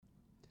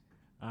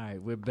All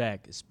right, we're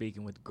back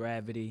speaking with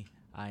Gravity.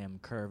 I am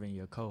Curvin,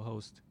 your co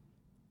host,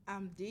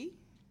 I'm D.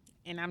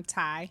 And I'm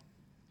Ty.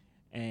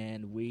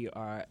 and we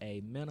are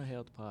a mental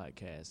health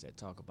podcast that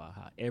talk about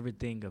how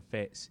everything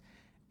affects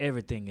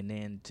everything. And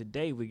then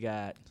today we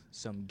got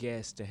some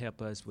guests to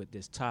help us with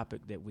this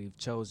topic that we've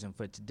chosen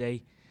for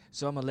today.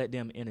 So I'm going to let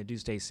them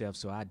introduce themselves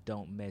so I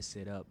don't mess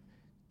it up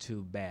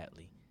too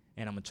badly.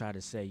 And I'm going to try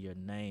to say your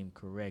name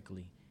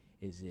correctly.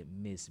 Is it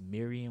Miss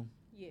Miriam?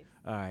 Yes.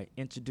 All right,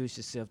 introduce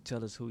yourself.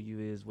 Tell us who you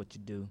is, what you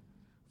do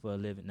for a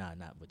living. Nah,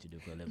 not what you do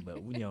for a living, but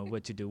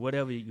what you do.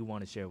 Whatever you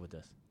want to share with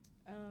us.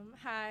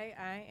 Hi,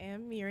 I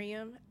am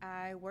Miriam.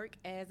 I work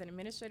as an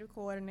administrative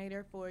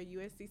coordinator for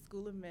USC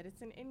School of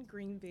Medicine in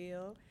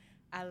Greenville.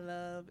 I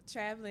love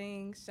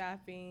traveling,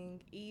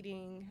 shopping,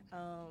 eating,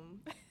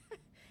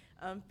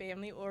 I'm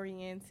family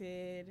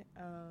oriented,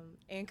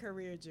 and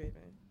career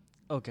driven.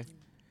 Okay.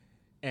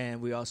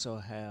 And we also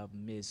have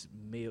Miss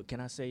Mill.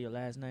 Can I say your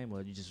last name,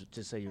 or you just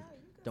say your? Oh,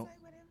 you can Don't. say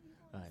whatever you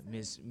All want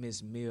right,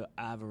 Miss Mill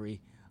Ivory.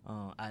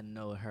 I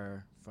know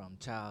her from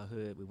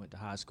childhood. We went to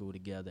high school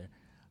together.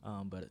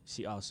 But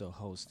she also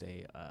hosts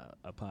a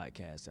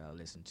podcast that I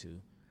listen to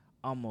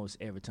almost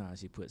every time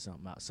she puts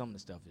something out. Some of the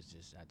stuff is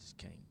just I just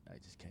can't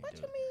What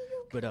do you it. mean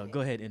you But can't?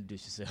 go ahead and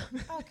introduce yourself.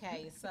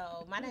 Okay,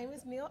 so my name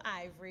is Mill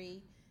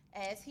Ivory.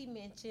 As he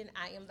mentioned,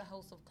 I am the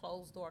host of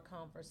Closed Door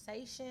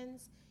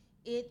Conversations.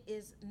 It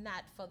is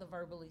not for the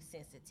verbally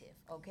sensitive,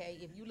 okay?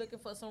 If you're looking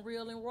for some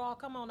real and raw,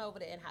 come on over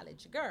there and holler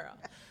at your girl.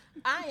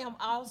 I am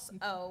also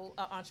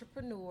an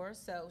entrepreneur,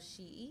 so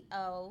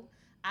CEO.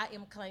 I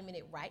am claiming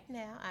it right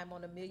now. I'm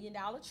on $1 million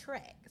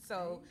track.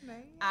 So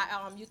Amen.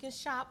 you can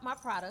shop my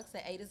products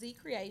at A to Z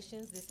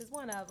Creations. This is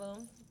one of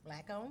them,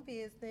 Black-owned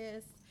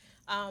business.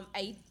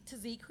 A to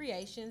Z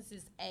Creations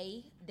is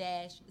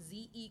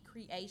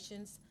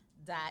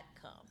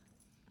a-zecreations.com.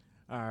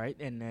 All right,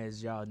 and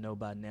as y'all know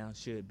by now,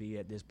 should be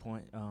at this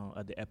point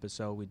of the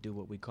episode, we do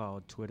what we call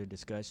Twitter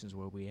discussions,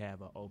 where we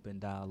have an open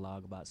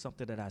dialogue about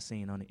something that I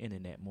seen on the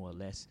internet, more or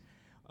less.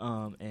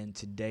 And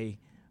today,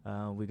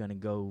 we're gonna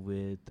go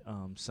with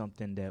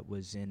something that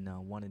was in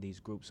one of these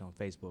groups on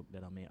Facebook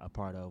that I'm a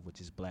part of, which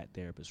is Black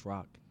Therapist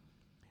Rock.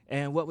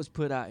 And what was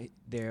put out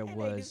there Hey,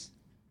 was,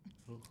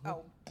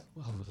 Oh,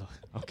 oh,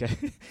 Lord.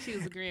 Okay, She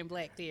was agreeing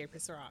Black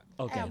Therapist Rock.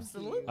 okay.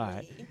 absolutely. All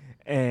right.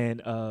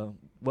 And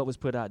what was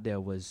put out there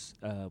was,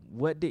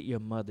 what did your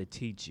mother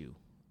teach you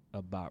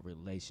about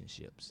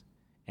relationships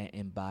and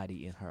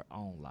embody in her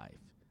own life?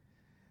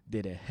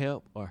 Did it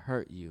help or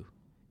hurt you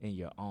in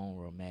your own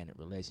romantic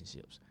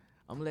relationships?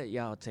 I'm gonna let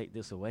y'all take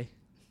this away.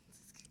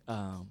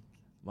 My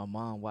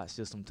mom watched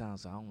this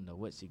sometimes, so I don't know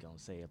what she gonna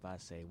say if I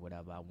say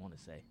whatever I want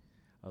to say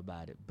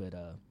about it. But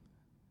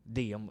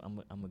D, I'm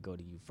gonna go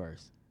to you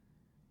first.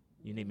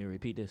 You need me to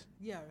repeat this?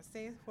 Yeah,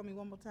 say it for me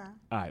one more time.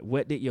 All right.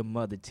 What did your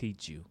mother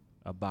teach you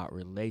about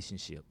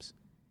relationships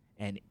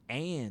and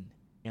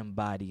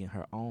embody in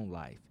her own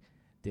life?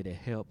 Did it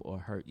help or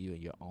hurt you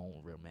in your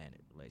own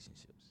romantic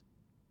relationships?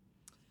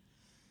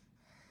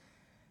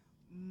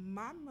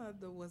 My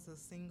mother was a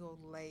single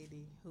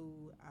lady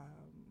who,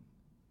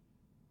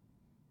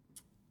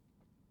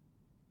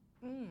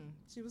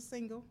 she was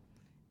single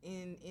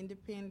and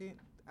independent.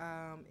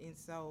 And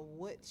so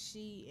what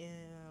she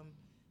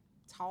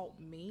taught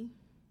me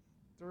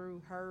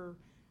through her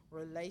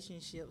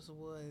relationships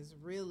was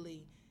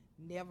really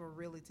never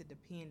really to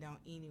depend on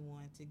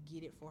anyone to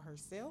get it for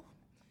herself.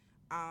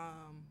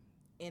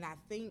 And I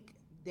think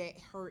that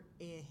hurt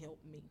and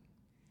helped me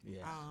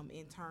Yes.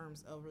 in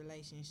terms of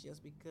relationships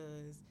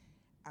because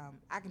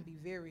I can be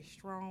very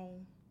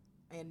strong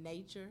in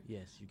nature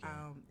Yes, you can.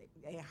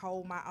 and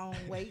hold my own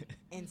weight.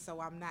 And so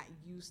I'm not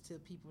used to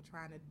people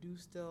trying to do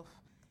stuff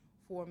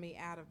for me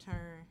out of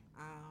turn.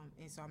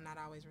 And so I'm not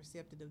always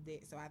receptive of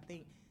that. So I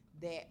think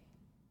that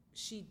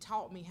she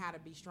taught me how to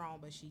be strong,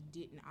 but she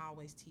didn't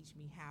always teach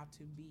me how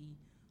to be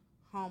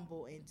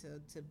humble and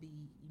to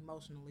be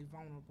emotionally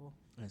vulnerable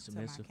And to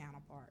my submissive.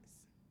 counterparts.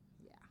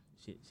 Yeah.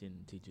 She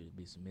didn't teach you to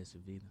be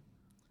submissive either.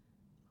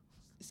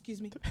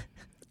 Excuse me.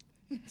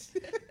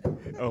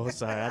 Oh,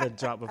 sorry. I done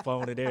dropped my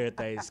phone and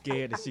everything.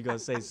 Scared that she gonna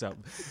say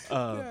something.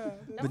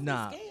 Don't But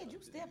nah. be scared. You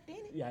stepped in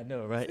it. Yeah, I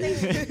know, right?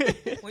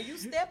 When you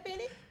step in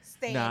it,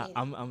 stand Nah, in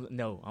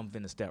it. I'm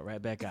finna step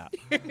right back out.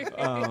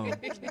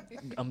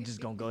 I'm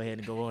just gonna go ahead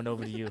and go on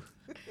over to you.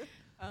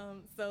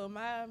 So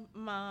my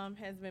mom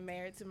has been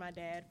married to my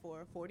dad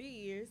for 40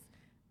 years.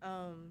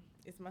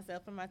 It's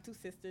myself and my two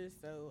sisters,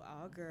 so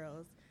all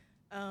girls.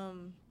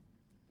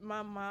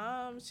 My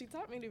mom, she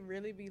taught me to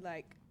really be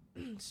like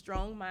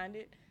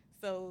strong-minded.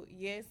 So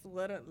yes,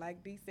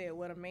 like Dee said,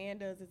 what a man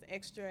does is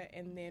extra,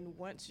 and then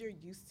once you're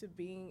used to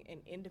being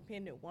an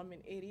independent woman,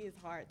 it is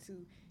hard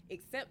to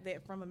accept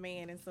that from a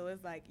man, and so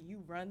it's like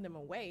you run them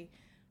away.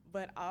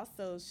 But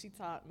also, she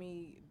taught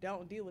me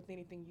don't deal with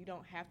anything you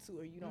don't have to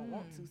or you don't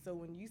want to. So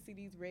when you see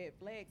these red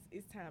flags,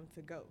 it's time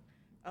to go.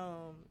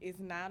 It's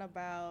not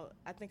about,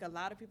 I think a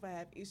lot of people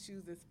have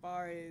issues as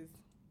far as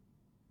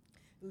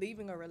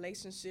leaving a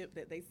relationship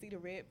that they see the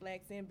red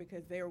flags in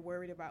because they're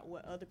worried about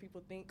what other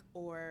people think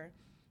or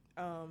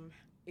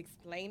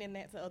explaining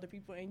that to other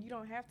people, and you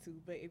don't have to,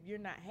 but if you're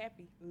not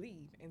happy,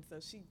 leave. And so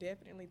she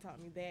definitely taught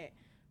me that,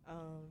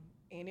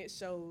 and it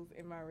shows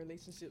in my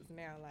relationships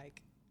now.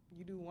 Like,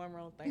 you do one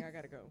wrong thing, I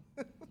gotta go.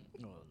 Oh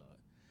Lord,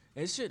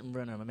 it shouldn't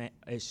run a man.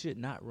 It should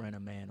not run a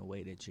man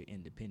away that you're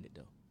independent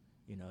though.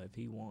 You know, if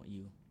he want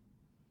you,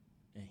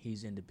 and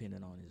he's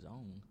independent on his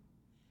own,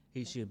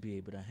 he should be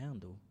able to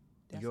handle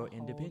That's your a whole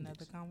independence.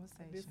 nother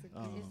conversation.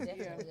 It's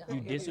definitely a You whole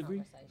other disagree?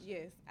 conversation.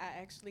 Yes,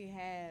 I actually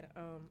had,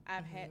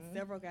 I've had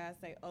several guys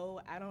say, "Oh,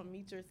 I don't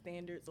meet your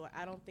standards," or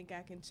 "I don't think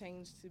I can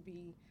change to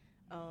be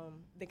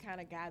the kind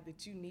of guy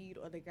that you need,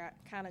 or the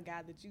kind of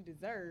guy that you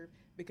deserve,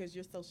 because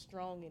you're so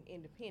strong and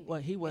independent." Well,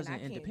 he And I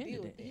wasn't can't deal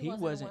independent. with it. He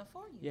wasn't the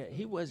one for you. Yeah,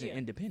 he wasn't Yeah,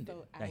 independent.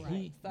 So I, Like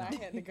he, so I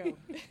had to go.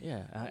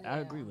 yeah, I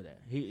agree with that.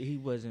 He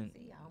wasn't.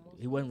 See, I almost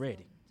He wasn't did ready.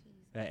 something.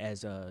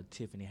 As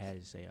Tiffany had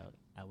to say,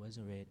 I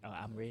wasn't ready.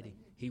 I'm ready.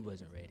 He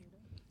wasn't ready.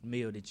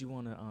 Mill, did you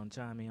want to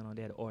chime in on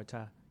that, or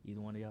Ty?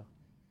 Either one of y'all?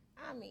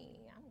 I mean,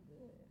 I'm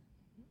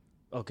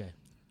good. Okay.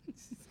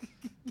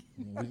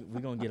 We're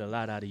going to get a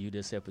lot out of you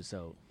this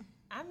episode.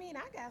 I mean,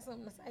 I got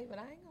something to say, but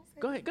I ain't gonna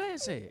say. Go ahead. Go ahead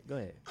and say it. Go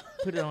ahead.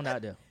 Put it on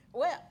out there.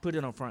 Well, Put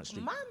it on Front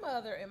Street. my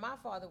mother and my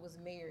father was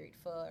married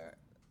for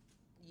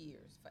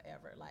years,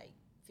 forever, like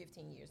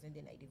 15 years, and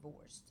then they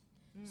divorced.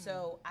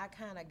 So I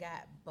kind of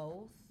got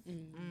both,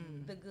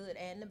 the good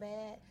and the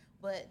bad.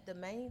 But the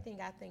main thing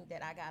I think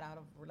that I got out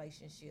of a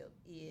relationship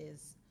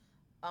is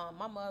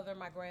my mother,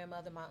 my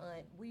grandmother, my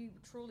aunt. We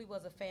truly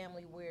was a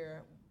family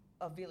where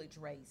a village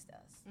raised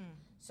us.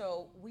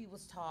 So we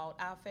was taught,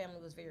 our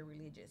family was very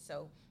religious.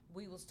 So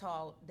we was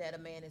taught that a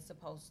man is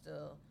supposed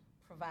to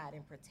provide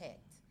and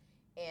protect.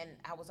 And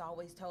I was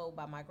always told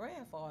by my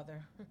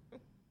grandfather,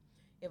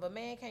 if a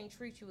man can't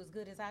treat you as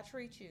good as I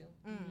treat you,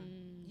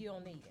 you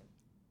don't need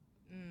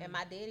him. And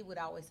my daddy would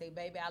always say,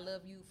 baby, I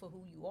love you for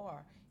who you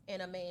are.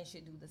 And a man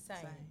should do the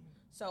same.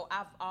 So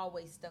I've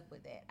always stuck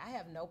with that. I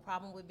have no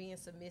problem with being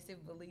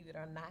submissive, believe it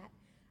or not.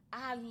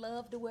 I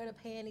love to wear the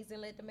panties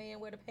and let the man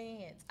wear the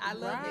pants. I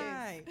love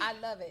Right. it. I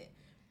love it.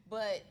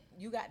 But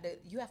you have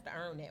to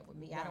earn that with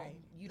me. Right.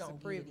 You It's a don't get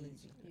it privilege.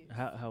 easy.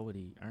 How would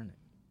he earn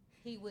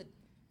it?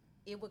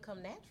 It would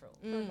come natural.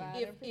 Provide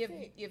and If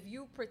protect.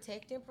 you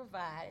protect and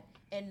provide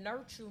and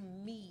nurture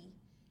me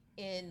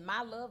in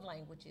my love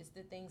languages,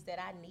 the things that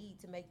I need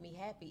to make me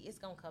happy, it's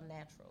gonna come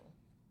natural.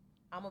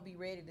 I'm gonna be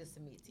ready to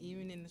submit to you.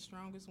 Even in the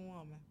strongest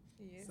woman,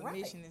 Yes.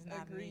 submission is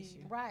not Agreed. an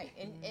issue. Right,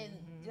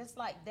 and just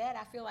like that,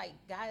 I feel like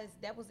guys,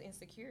 that was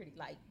insecurity.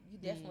 Like you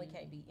definitely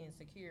can't be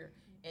insecure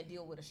and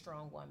deal with a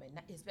strong woman,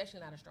 especially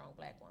not a strong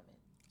black woman.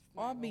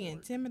 Or be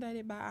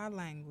intimidated by our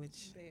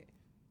language.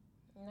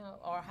 No,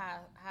 or how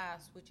I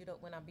switch it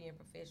up when I'm being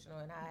professional,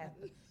 and I have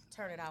to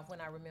turn it off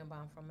when I remember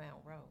I'm from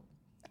Mount Road.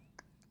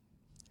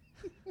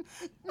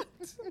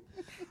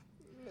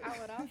 I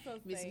would also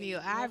Miss say Mill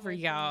one more Ivory,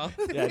 thing. y'all.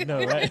 Yeah, I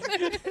know, right?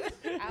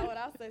 I would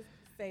also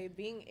say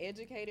being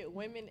educated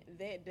women,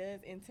 that does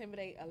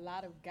intimidate a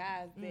lot of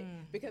guys that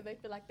because they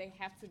feel like they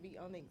have to be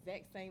on the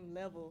exact same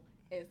level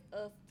as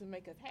us to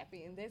make us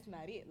happy, and that's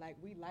not it. Like,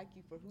 we like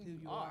you for who you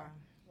are.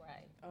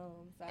 Right.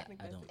 So I think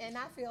I that's don't- And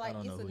I feel I like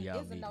don't know who it's y'all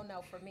a meeting.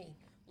 no-no for me.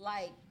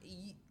 Like,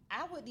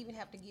 I wouldn't even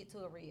have to get to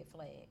a red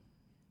flag.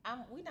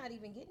 We're not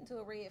even getting to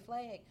a red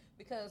flag,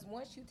 because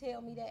once you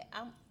tell me that,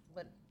 I'm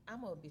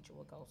a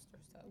habitual ghoster,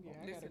 so yeah,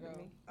 I gotta Listen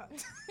go. to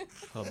me.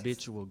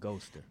 Habitual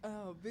ghoster.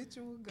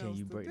 Habitual ghost. Can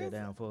you break that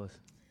down for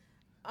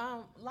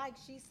us? Like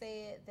she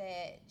said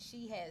that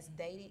she has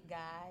dated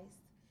guys,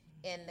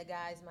 and the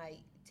guys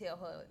might tell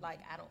her, like,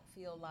 I don't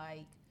feel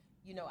like,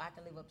 I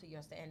can live up to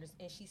your standards,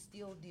 and she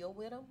still deal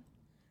with them.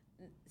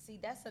 See,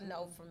 that's a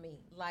no for me.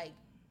 Like,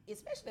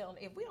 especially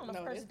if we on the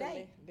No, first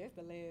date. that's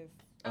the last.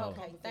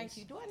 Okay, thank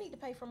you. Do I need to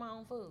pay for my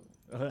own food?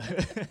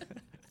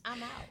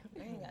 I'm out.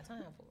 I ain't got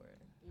time for it.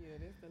 Yeah,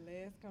 that's the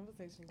last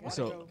conversation. Gotta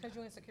So- go. Because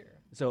you're insecure.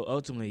 So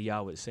ultimately,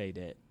 y'all would say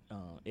that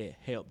it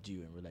helped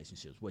you in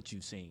relationships. What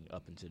you've seen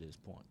up until this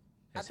point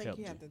I has think helped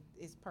you have to.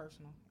 It's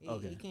personal.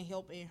 Okay. It can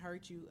help and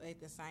hurt you at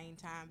the same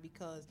time,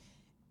 because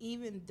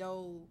even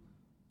though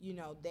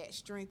that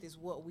strength is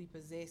what we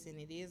possess and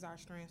it is our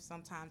strength,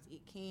 sometimes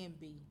it can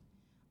be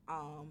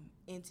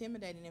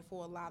intimidating. And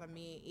for a lot of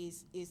men,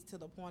 is to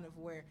the point of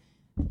where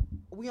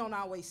we don't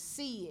always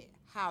see it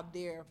how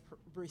they're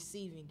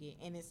receiving it,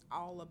 and it's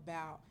all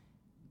about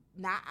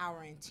not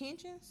our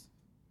intentions,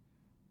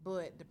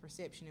 but the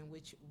perception in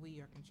which we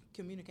are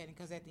communicating.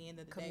 Because at the end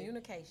of the day,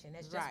 Communication.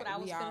 That's just Right, what I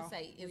was we going all- to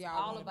say. It's we all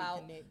all wanna be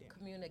about connected.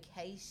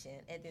 communication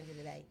at the end of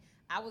the day.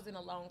 I was in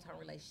a long-term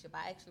relationship.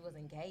 I actually was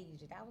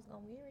engaged, and I was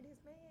going to marry this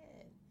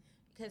man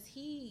because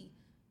he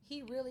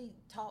really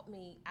taught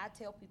me. I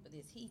tell people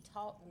this. He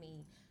taught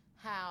me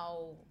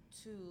how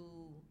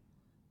to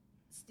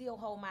still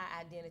hold my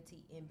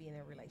identity and be in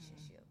a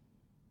relationship.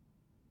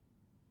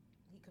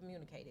 He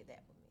communicated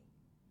that with me.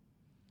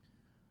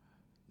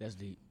 That's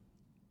deep.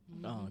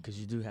 Because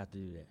you do have to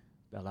do that.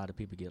 A lot of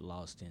people get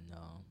lost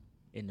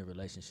in the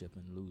relationship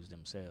and lose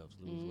themselves,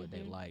 lose what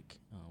they like,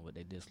 what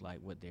they dislike,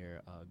 what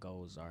their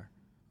goals are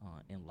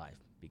in life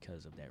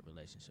because of that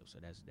relationship. So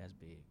that's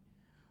big.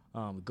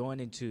 Going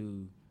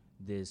into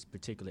this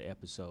particular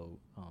episode,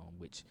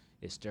 which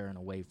is stirring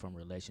away from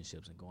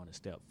relationships and going a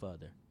step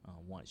further.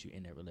 Once you're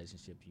in that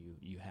relationship,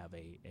 you have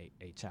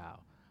a child.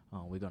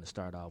 We're going to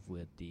start off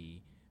with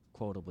the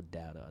quotable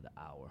data of the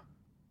hour.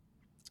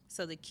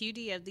 So the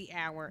QD of the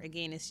hour,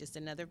 again, is just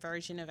another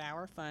version of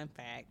our fun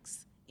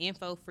facts.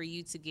 Info for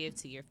you to give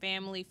to your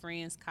family,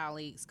 friends,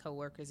 colleagues,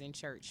 coworkers, and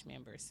church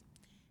members.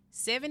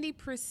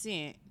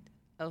 70%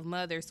 of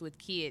mothers with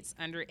kids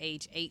under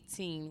age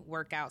 18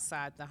 work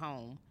outside the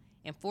home,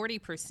 and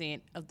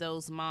 40% of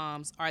those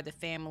moms are the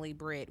family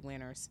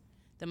breadwinners.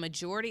 The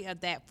majority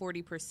of that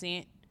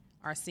 40%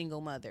 are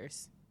single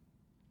mothers.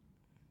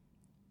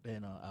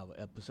 And our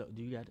episode,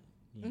 do you got it?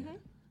 Yeah.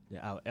 Mm-hmm.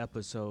 Our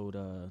episode,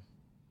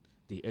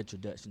 the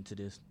introduction to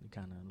this, to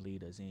kind of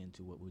lead us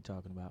into what we're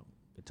talking about,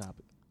 the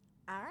topic.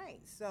 All right.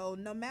 So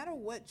no matter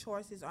what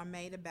choices are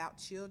made about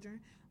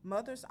children,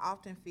 mothers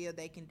often feel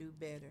they can do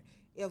better.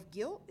 If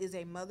guilt is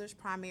a mother's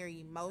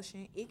primary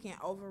emotion, it can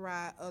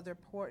override other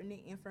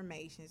pertinent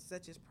information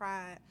such as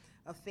pride,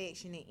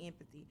 affection, and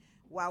empathy.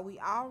 While we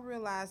all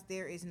realize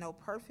there is no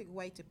perfect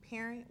way to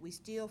parent, we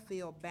still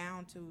feel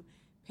bound to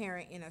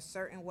parent in a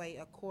certain way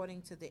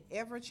according to the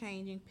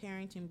ever-changing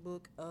parenting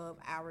book of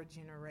our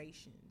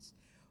generations.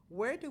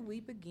 Where do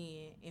we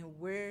begin and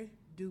where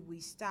do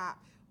we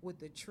stop with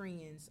the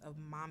trends of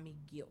mommy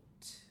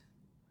guilt?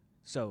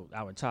 So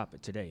our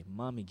topic today,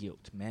 mommy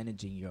guilt,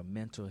 managing your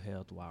mental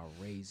health while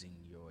raising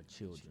your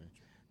children.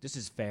 This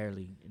is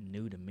fairly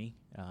new to me.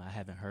 I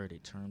haven't heard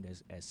it termed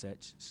as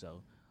such,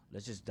 so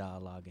let's just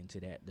dialogue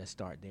into that. Let's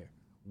start there.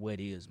 What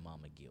is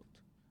mama guilt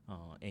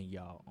in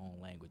y'all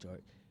own language? Or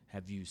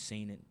have you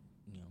seen it?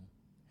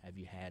 Have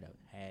you had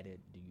it?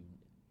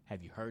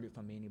 Have you heard it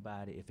from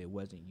anybody? If it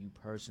wasn't you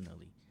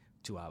personally,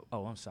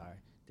 I'm sorry.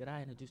 Did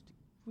I introduce?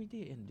 We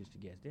did introduce the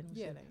guest, didn't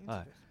we? Yeah, sir? they All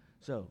right.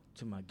 So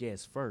to my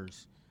guest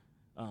first,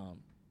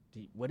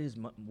 what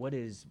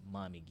is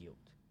mommy guilt?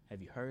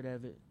 Have you heard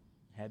of it?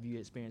 Have you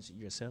experienced it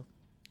yourself?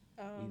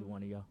 Either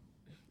one of y'all?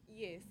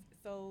 Yes.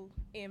 So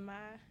in my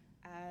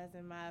eyes,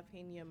 in my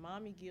opinion,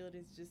 mommy guilt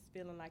is just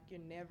feeling like you're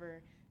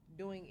never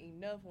doing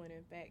enough when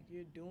in fact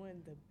you're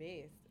doing the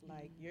best.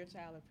 Like your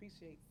child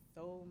appreciates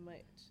so much.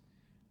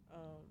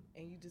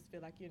 And you just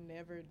feel like you're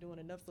never doing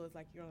enough. So it's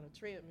like you're on a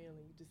treadmill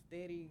and you just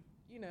steady,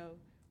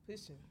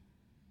 pushing.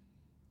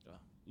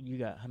 You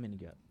got, how many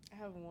you got? I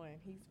have one.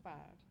 He's 5.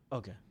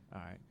 Okay. All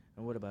right.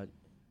 And what about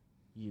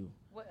you?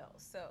 Well,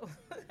 so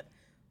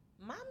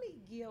mommy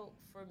guilt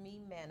for me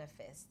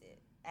manifested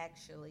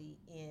actually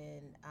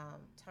in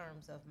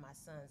terms of my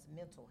son's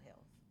mental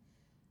health.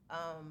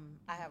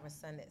 I have a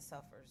son that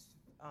suffers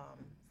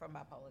from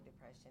bipolar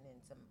depression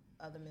and some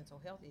other mental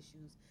health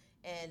issues,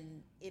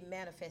 and it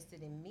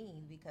manifested in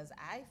me because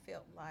I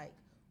felt like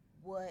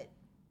what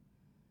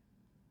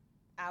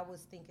I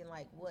was thinking,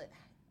 like, what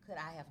could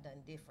I have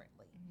done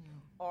differently?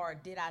 Or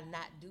did I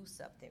not do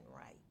something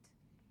right?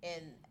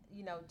 And,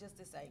 just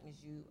the same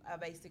as you, I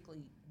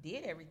basically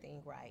did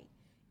everything right.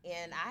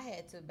 And I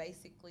had to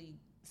basically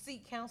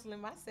seek counseling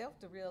myself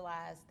to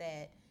realize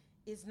that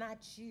it's not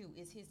you,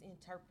 it's his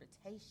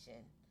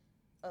interpretation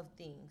of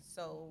things.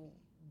 So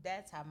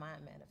that's how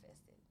mine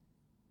manifested.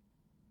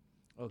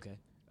 Okay.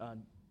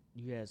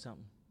 You had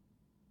something?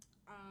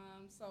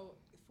 So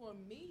for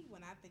me,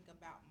 when I think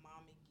about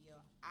mommy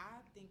guilt,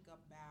 I think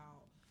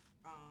about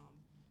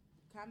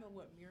kind of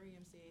what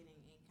Miriam said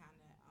and kind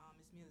of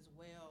Ms. Mill as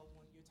well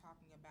when you're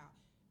talking about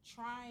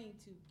trying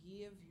to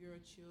give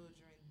your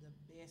children the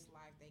best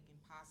life they can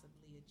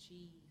possibly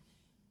achieve.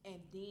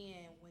 And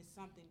then when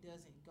something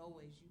doesn't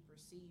go as you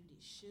perceived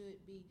it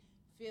should be,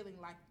 feeling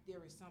like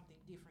there is something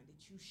different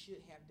that you should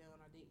have done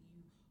or that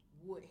you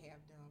would have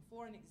done.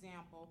 For an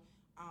example,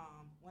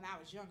 when I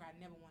was younger, I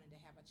never wanted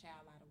to have a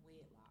child out of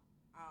wedlock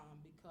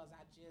because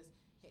I just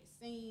had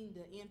seen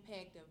the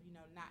impact of,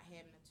 not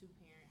having a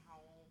two-parent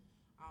home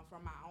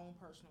from my own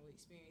personal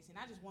experience. And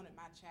I just wanted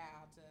my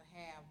child to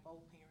have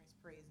both parents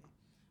present.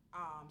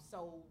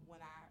 So when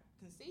I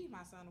conceived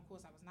my son, of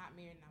course, I was not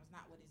married and I was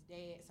not with his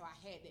dad. So I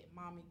had that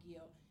mommy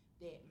guilt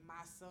that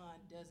my son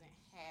doesn't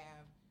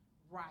have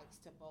rights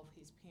to both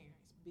his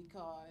parents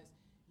because,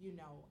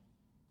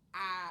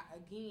 I,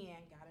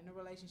 again, got in a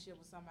relationship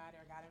with somebody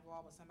or got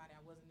involved with somebody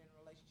I wasn't in a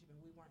relationship and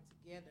we weren't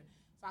together.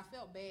 So I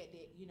felt bad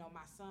that,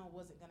 my son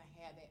wasn't going to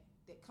have that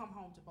come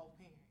home to both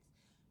parents.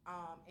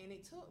 And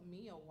it took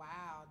me a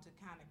while to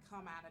kind of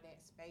come out of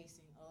that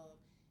spacing of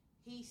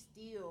he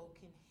still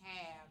can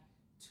have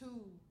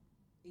two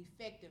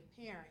effective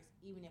parents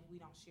even if we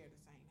don't share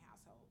the same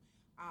household.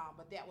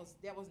 But that was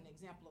an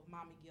example of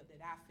mommy guilt that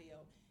I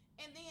felt.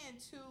 And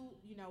then too,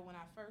 when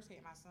I first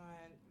had my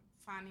son,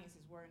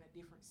 finances were in a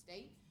different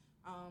state.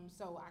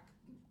 So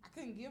I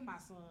couldn't give my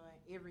son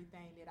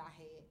everything that I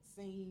had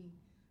seen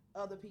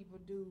other people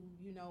do,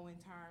 in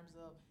terms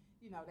of,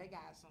 they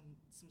got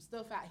some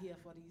stuff out here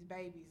for these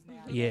babies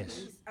now.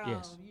 Yes.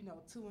 Yes. $200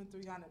 and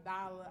 $300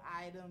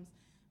 items,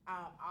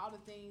 all the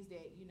things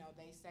that,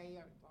 they say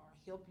are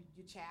help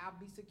your child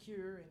be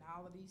secure and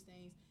all of these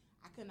things.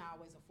 I couldn't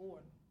always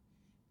afford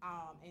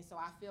them. And so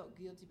I felt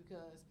guilty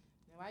because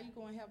Why you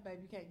going to help,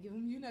 baby? You can't give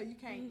them. You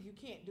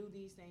can't do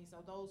these things. So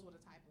those were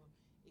the type of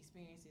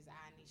experiences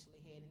I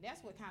initially had, and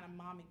that's what kind of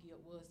mommy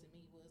guilt was to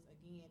me. Was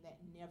again that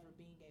never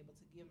being able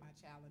to give my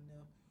child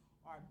enough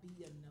or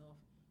be enough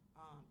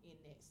in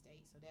that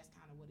state. So that's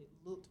kind of what it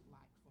looked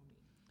like for me.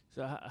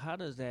 So how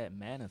does that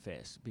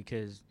manifest?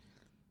 Because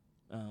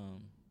I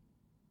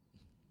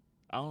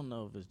don't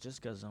know if it's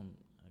just because I'm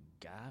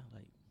a guy.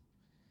 Like,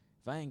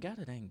 if I ain't got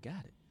it, I ain't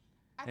got it.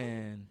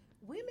 And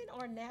women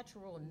are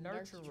natural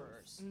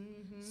nurturers.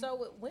 Mm-hmm. So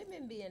with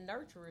women being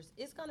nurturers,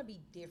 it's going to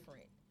be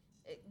different.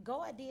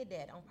 God did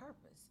that on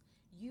purpose.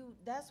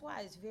 That's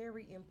why it's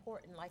very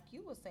important, like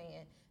you were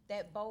saying,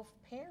 that both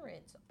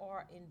parents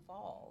are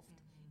involved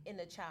in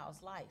the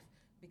child's life,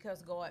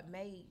 because God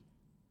made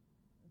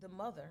the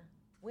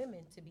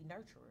women to be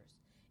nurturers.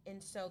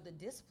 And so the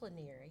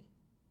disciplinary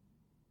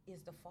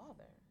is the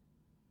father.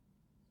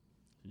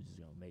 You're just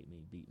gonna make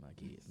me beat my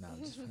kids. No, I'm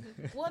just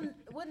well,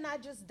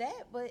 not just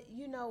that, but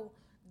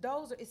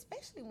those are,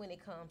 especially when it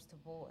comes to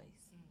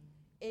boys.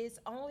 It's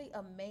only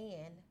a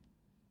man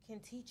can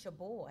teach a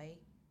boy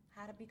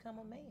how to become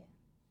a man.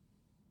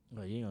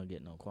 Well, you ain't gonna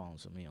get no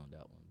qualms from me on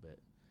that one, but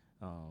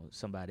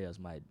somebody else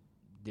might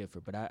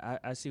differ. But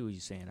I see what you're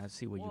saying. I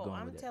see where you're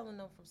going with it. I'm telling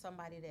them from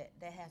somebody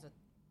that has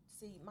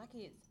my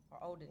kids are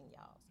older than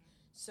y'all,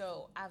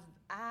 so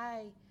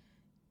I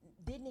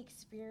didn't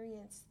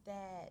experience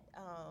that.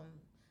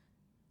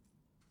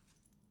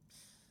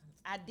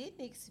 I didn't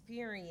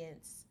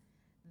experience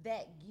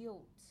that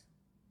guilt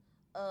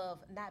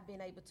of not being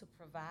able to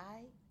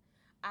provide.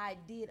 I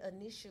did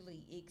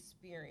initially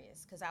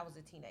experience, because I was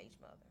a teenage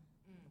mother.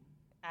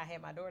 I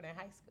had my daughter in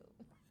high school.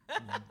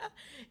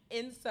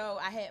 And so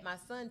I had my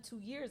son 2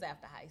 years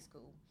after high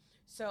school.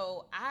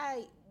 So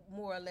I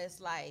more or less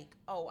like,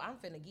 I'm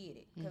finna get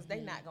it, because they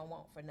not gonna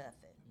want for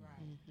nothing.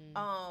 Right.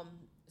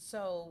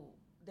 So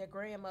their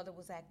grandmother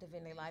was active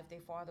in their life. Their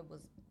father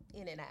was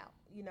in and out,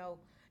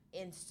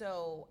 And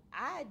so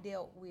I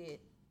dealt with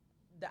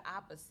the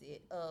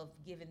opposite of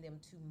giving them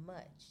too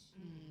much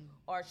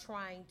or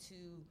trying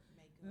to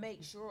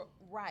make sure,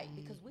 right,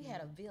 because we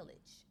had a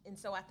village. And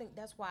so I think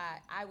that's why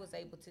I was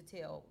able to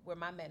tell where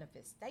my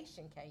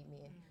manifestation came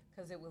in,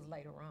 because it was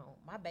later on.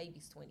 My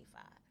baby's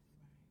 25.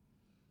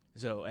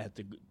 So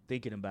after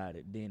thinking about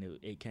it, then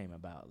it came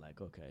about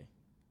like, okay,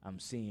 I'm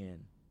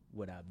seeing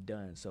what I've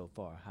done so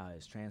far, how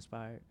it's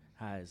transpired,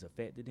 how it's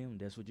affected them.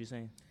 That's what you're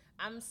saying?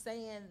 I'm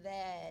saying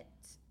that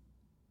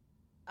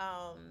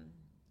I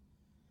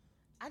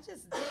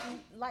just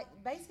didn't,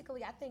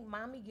 basically, I think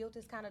mommy guilt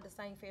is kind of the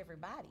same for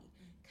everybody,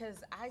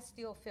 because I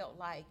still felt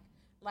like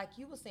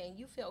you were saying,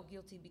 you felt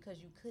guilty because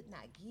you could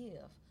not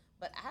give,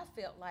 but I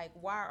felt like,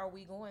 why are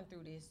we going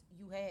through this?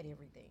 You had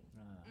everything.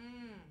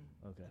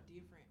 Okay.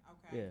 Different.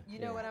 Okay. Yeah. You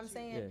know what I'm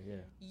saying?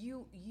 Yeah.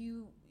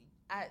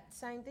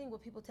 Same thing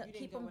with people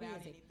keep him busy.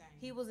 Anything.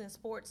 He was in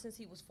sports since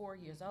he was 4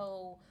 years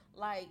old.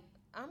 Like,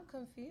 I'm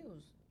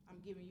confused. I'm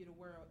giving you the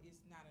world.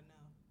 It's not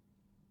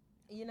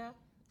enough.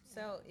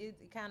 So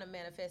it kind of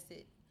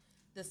manifested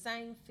the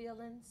same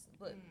feelings,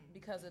 but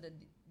because of the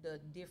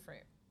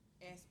different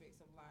aspects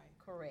of life.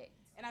 Correct.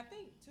 And I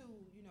think too,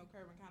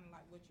 Kerwin, kind of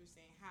like what you're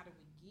saying, how do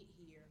we get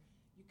here?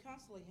 You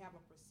constantly have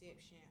a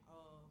perception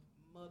of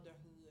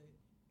motherhood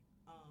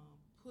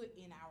put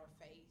in our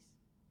face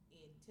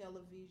in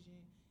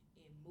television,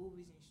 in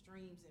movies and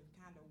streams, and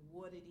kind of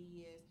what it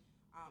is.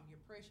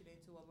 You're pressured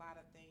into a lot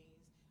of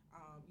things.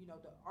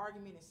 The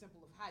argument is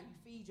simple of how you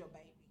feed your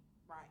baby.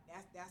 Right,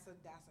 that's a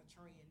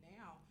trend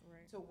now.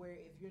 Right. To where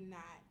if you're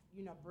not,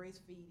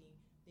 breastfeeding,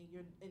 then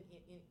you're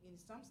in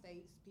some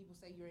states people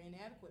say you're an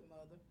inadequate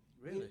mother.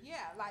 Really?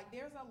 Yeah, like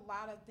there's a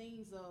lot of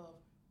things of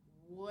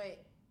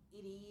what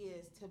it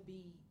is to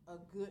be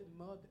a good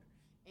mother,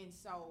 and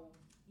so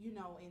in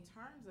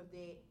terms of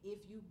that,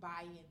 if you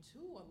buy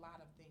into a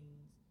lot of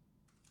things,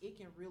 it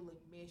can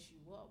really mess you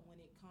up when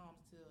it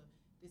comes to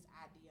this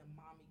idea of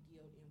mommy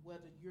guilt and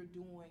whether you're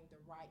doing the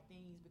right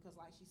things, because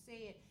like she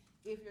said,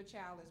 if your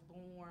child is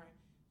born,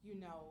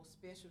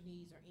 special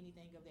needs or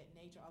anything of that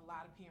nature, a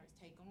lot of parents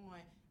take on,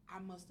 I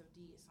must have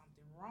did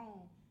something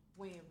wrong,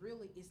 when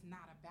really it's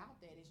not about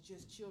that. It's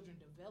just children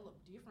develop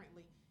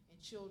differently and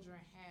children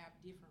have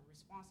different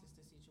responses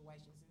to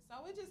situations. And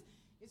so I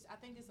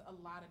think it's a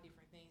lot of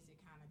different things that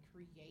kind of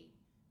create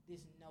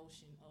this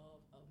notion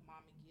of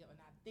mommy guilt. And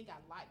I think I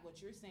like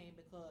what you're saying,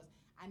 because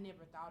I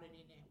never thought it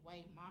in that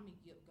way. Mommy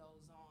guilt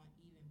goes on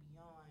even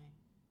beyond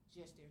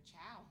just their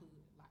childhood.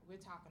 Like, we're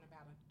talking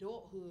about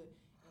adulthood,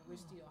 and we're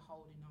still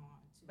holding on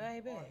to or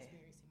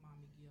experiencing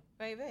mommy guilt.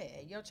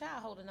 Baby, your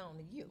child holding on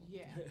to you.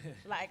 Yeah.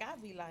 Like,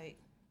 I'd be like,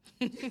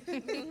 for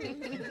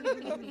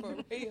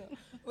real.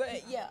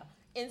 But yeah,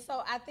 and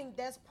so I think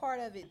that's part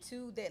of it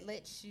too, that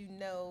lets you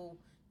know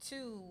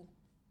too,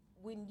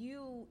 when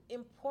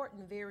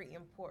very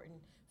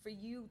important for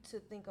you to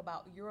think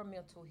about your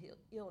mental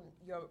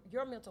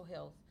your mental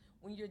health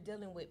when you're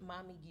dealing with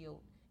mommy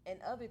guilt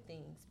and other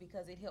things,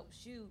 because it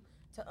helps you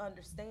to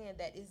understand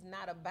that it's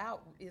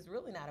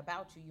really not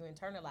about you. You're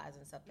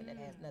internalizing something that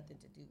has nothing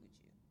to do with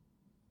you.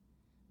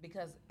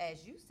 because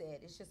as you said,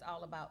 it's just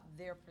all about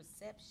their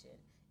perception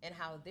and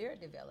how they're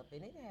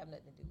developing. It didn't have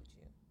nothing to do with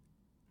you,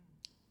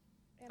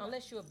 And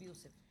unless you're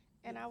abusive.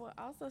 And I would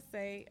also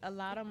say a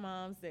lot of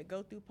moms that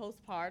go through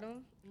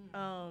postpartum,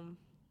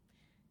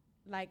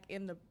 like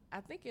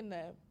I think in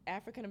the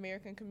African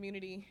American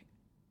community,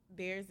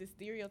 there's this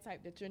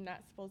stereotype that you're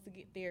not supposed to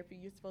get therapy.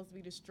 You're supposed to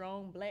be the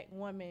strong Black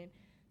woman.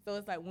 So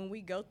it's like when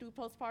we go through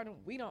postpartum,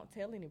 we don't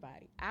tell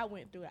anybody. I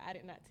went through it. I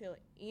did not tell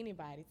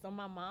anybody. So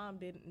my mom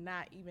did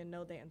not even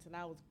know that until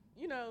I was,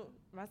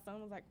 my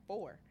son was like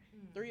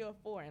 3 or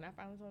 4. And I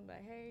finally told him,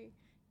 like, hey,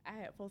 I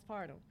had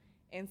postpartum.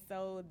 And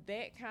so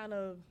that kind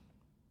of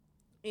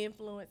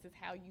influences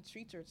how you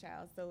treat your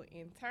child. So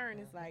in turn,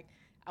 it's like,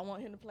 I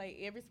want him to play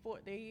every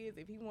sport there is.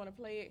 If he want to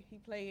play it, he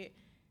play it.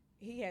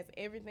 He has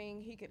everything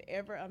he could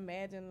ever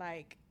imagine.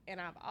 Like, and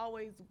I've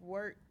always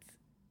worked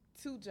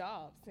 2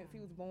 jobs since he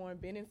was born,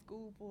 been in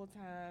school full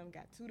time,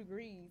 got 2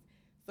 degrees.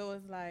 So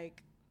it's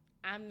like,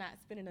 I'm not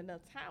spending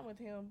enough time with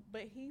him,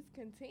 but he's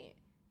content.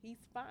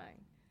 He's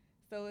fine.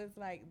 So it's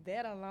like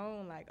that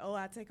alone, like, oh,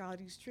 I take all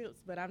these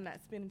trips, but I'm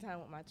not spending time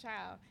with my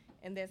child,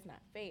 and that's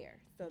not fair.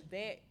 So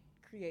that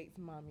creates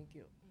mommy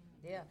guilt.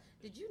 Yeah.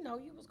 Did you know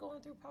you was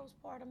going through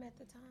postpartum at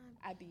the time?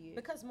 I did.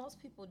 Because most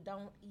people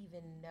don't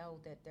even know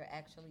that they're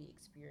actually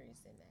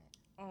experiencing that.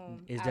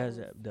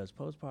 Does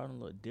postpartum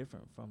look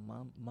different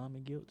from mommy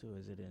guilt, or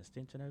is it an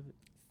extension of it?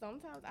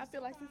 Sometimes I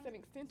feel like it's an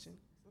extension.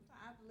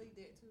 Sometimes I believe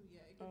that too.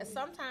 Yeah. It can And be.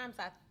 sometimes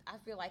I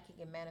feel like it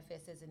can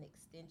manifest as an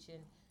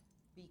extension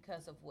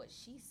because of what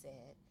she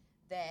said,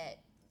 that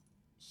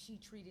she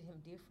treated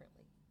him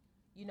differently.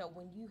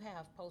 When you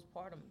have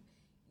postpartum,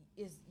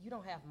 you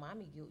don't have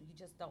mommy guilt. You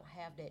just don't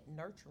have that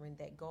nurturing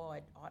that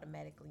God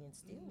automatically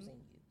instills in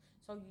you.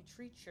 So you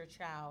treat your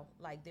child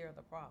like they're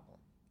the problem.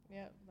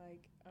 Yeah,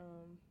 like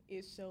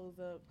it shows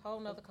up. Whole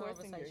nother of course,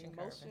 in your conversation,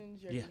 Kirby.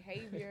 emotions, your Yeah.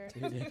 behavior.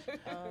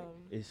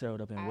 It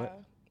showed up in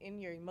what? In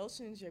your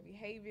emotions, your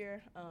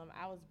behavior.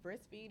 I was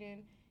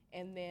breastfeeding,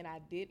 and then I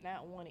did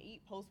not want to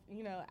eat.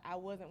 I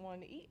wasn't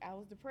wanting to eat. I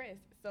was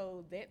depressed.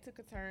 So that took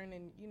a turn,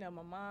 and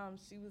my mom,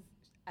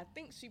 I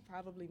think she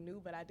probably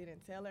knew, but I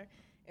didn't tell her.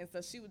 And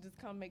so she would just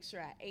come make sure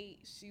I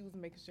ate. She was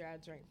making sure I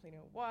drank plenty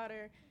of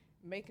water,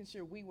 making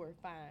sure we were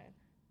fine.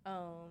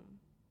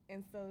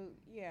 And so,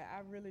 yeah,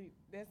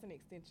 that's an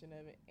extension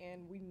of it.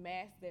 And we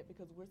mask that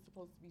because we're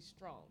supposed to be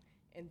strong.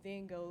 And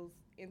then goes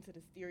into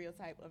the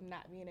stereotype of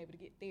not being able to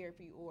get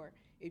therapy, or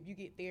if you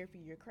get therapy,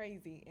 you're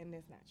crazy, and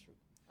that's not true.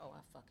 Oh,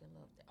 I fucking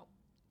love that. Oh.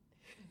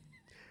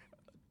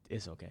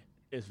 It's okay.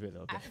 It's really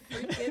okay. I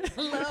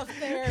freaking love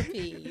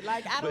therapy.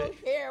 Like, I don't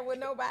care what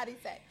nobody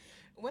say.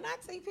 When I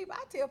see people,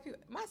 I tell people,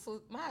 my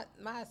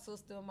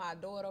sister, my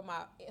daughter,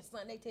 my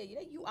son, they tell you,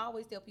 you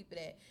always tell people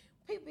that.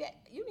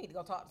 You need to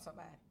go talk to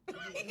somebody.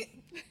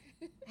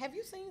 Have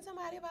you seen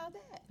somebody about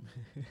that?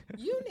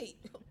 You need.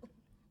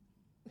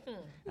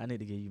 I need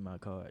to give you my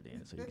card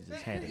then, so you can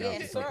just hand it out to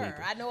Yes, some sir.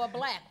 people. I know a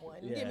black one.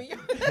 Yeah. Give me your.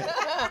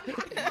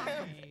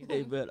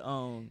 Hey, but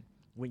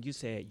when you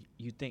said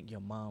you think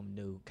your mom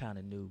kind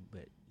of knew,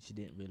 but she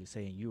didn't really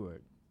say, and you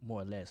were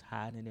more or less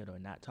hiding it or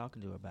not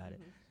talking to her about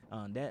it,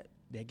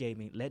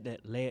 that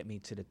led me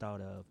to the thought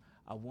of,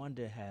 I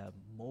wonder have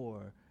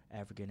more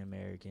African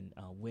American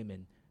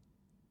women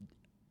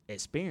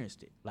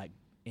experienced it, like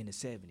in the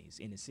 70s,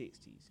 in the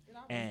 60s,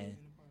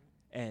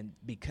 and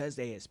because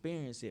they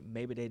experienced it,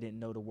 maybe they didn't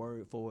know the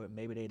word for it,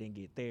 maybe they didn't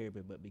get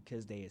therapy, but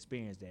because they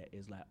experienced that,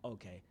 it's like,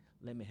 okay,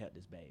 let me help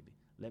this baby.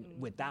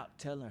 Without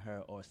telling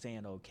her or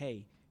saying,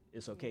 okay,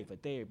 it's okay for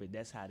therapy.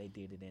 That's how they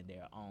did it in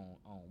their own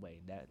way.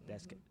 That's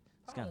it's kind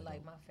Probably of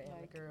like my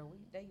family, girl.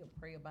 They can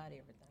pray about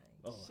everything.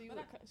 Oh.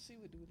 She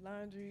would do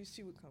laundry.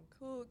 She would come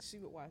cook. She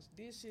would wash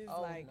dishes.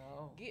 Oh, like,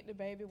 no. get the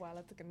baby while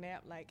I took a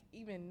nap. Like,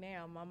 even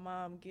now, my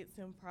mom gets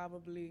him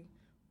probably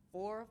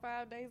 4 or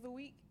 5 days a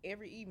week.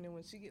 Every evening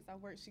when she gets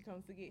off work, she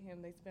comes to get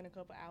him. They spend a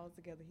couple hours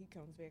together. He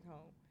comes back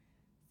home.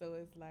 So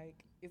it's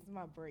like, it's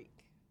my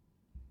break.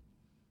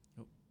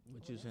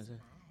 What you saying?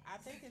 I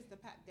think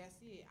that's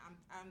it.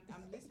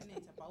 I'm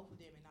listening to both of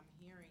them, and I'm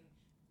hearing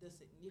the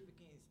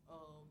significance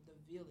of the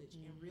village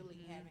and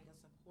really having a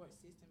support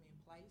system in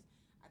place.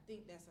 I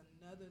think that's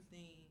another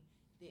thing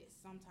that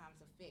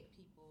sometimes affect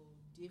people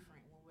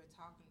different when we're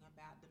talking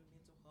about the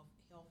mental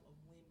health of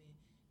women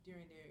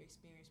during their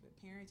experience with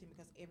parenting,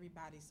 because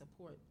everybody's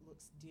support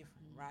looks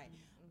different, right?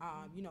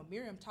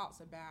 Miriam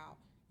talks about,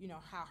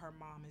 how her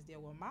mom is there.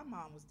 Well, my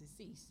mom was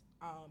deceased.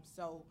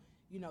 So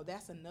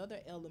that's another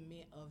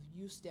element of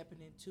you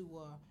stepping into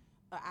a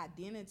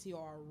identity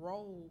or a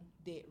role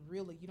that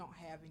really you don't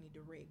have any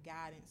direct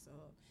guidance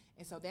of.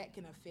 And so that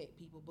can affect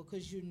people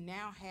because you're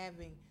now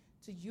having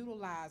to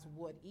utilize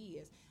what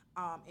is.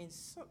 And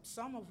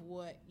some of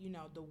what,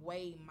 the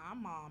way my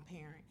mom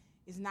parent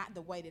is not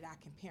the way that I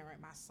can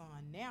parent my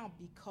son now,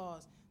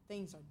 because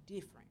things are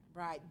different,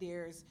 right?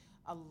 There's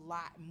a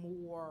lot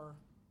more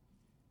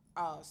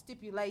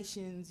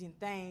stipulations and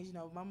things.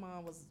 My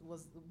mom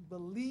was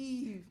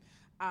believe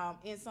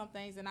in some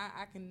things, and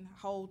I can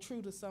hold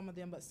true to some of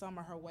them, but some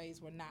of her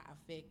ways were not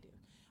effective.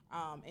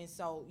 And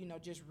so,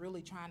 just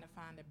really trying to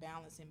find a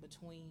balance in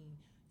between,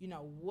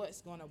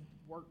 what's going to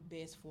work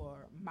best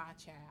for my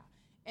child.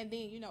 And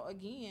then,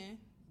 again,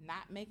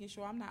 not making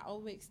sure I'm not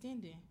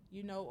overextending,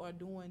 or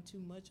doing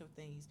too much of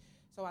things.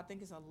 So I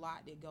think it's a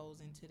lot that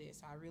goes into this.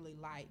 So I really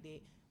like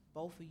that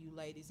both of you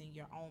ladies in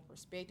your own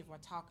perspective are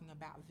talking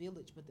about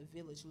village, but the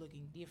village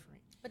looking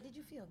different. But did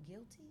you feel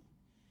guilty?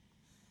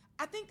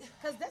 I think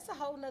because that's a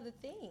whole nother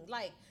thing.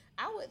 Like,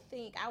 I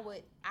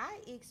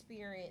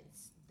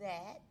experienced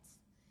that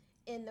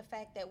in the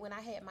fact that when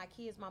I had my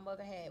kids, my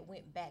mother had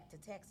went back to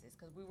Texas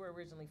because we were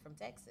originally from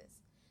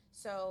Texas.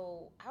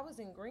 So I was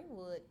in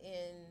Greenwood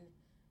and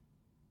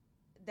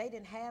they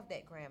didn't have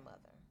that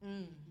grandmother.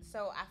 Mm-hmm.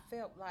 So I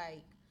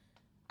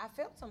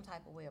felt some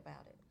type of way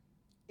about it.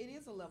 It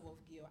is a level of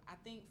guilt. I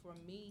think for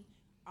me,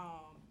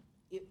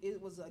 it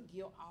was a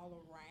guilt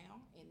all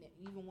around, and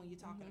even when you're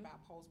talking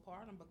about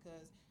postpartum,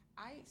 because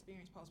I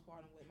experienced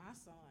postpartum with my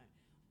son,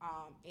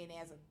 and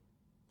as a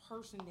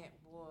person that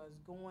was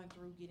going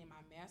through getting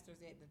my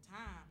master's at the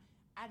time,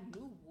 I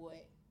knew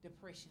what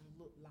depression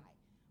looked like,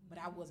 but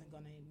I wasn't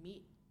going to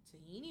admit to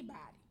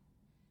anybody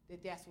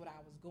that that's what I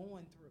was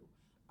going through.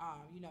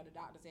 The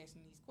doctor's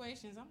asking these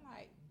questions. I'm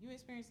like, you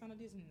experienced some of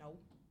this? Nope.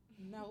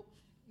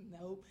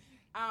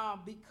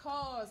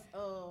 Because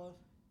of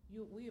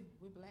we're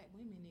black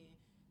women,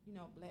 and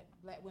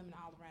black women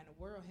all around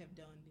the world have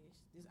done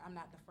this. I'm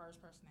not the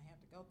first person to have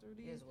to go through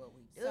this. This is what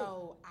we do.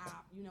 So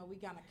we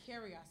gotta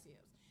carry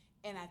ourselves.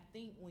 And I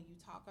think when you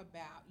talk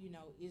about,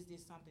 is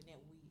this something that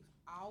we've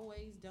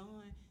always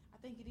done? I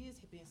think it is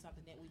been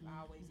something that we've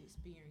always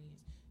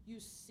experienced. You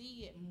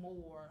see it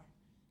more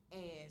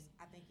as,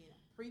 I think in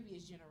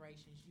previous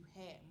generations, you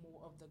had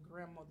more of the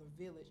grandmother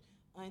village.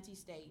 Auntie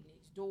stayed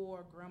next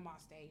door, grandma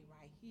stayed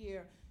right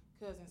here,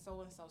 cousin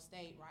so-and-so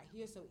stayed right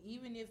here. So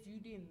even if you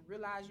didn't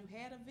realize you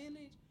had a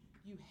village,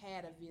 you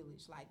had a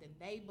village. Like, the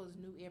neighbors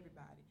knew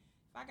everybody.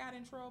 If I got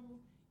in trouble,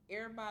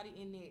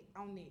 everybody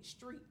on that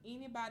street,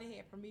 anybody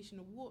had permission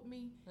to whoop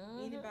me,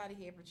 anybody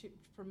had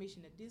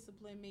permission to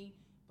discipline me,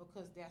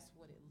 because that's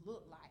what it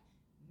looked like.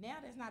 Now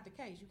that's not the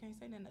case. You can't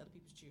say nothing to other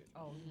people's children.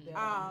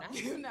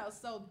 Oh,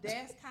 So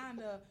that's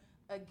kind of,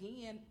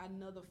 again,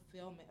 another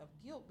fulfillment of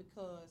guilt,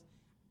 because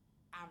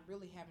I'm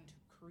really having to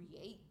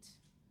create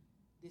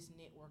this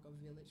network of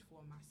village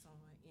for my son,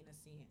 in a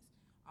sense,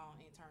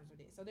 in terms of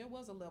that. So there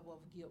was a level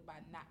of guilt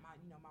by my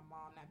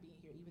mom not being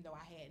here, even though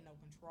I had no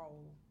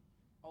control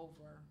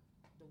over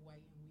the way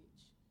in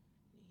which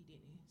he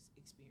didn't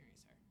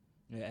experience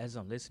her. Yeah, as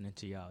I'm listening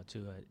to y'all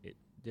too,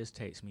 this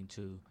takes me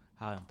to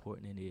how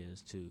important it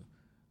is to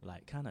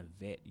kind of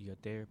vet your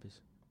therapist,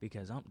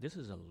 because this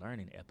is a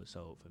learning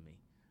episode for me.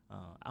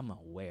 I'm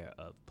aware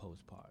of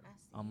postpartum.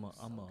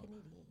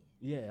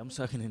 I'm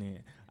sucking it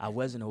in. I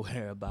wasn't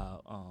aware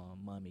about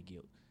mommy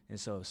guilt. And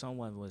so if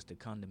someone was to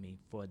come to me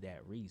for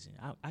that reason,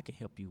 I can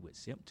help you with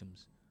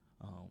symptoms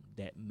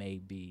that may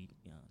be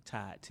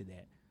tied to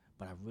that.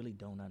 But I really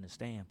don't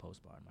understand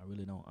postpartum. I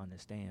really don't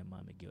understand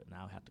mommy guilt. And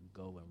I'll have to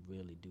go and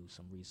really do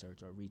some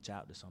research or reach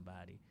out to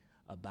somebody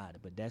about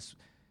it. But that's,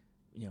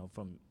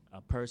 from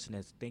a person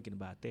that's thinking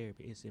about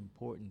therapy, it's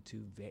important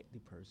to vet the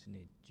person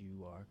that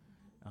you are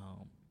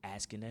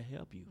asking to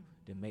help you,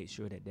 to make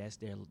sure that that's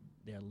their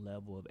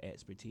level of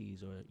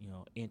expertise or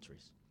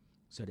interest,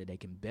 so that they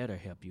can better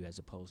help you, as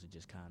opposed to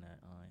just kind of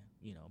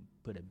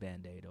put a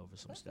band-aid over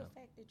some stuff.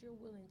 The fact that you're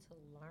willing to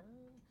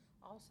learn,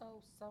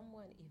 also,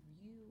 someone, if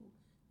you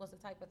was the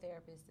type of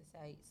therapist to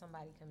say,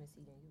 somebody come and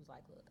see you and you was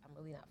like, look, I'm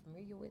really not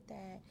familiar with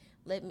that,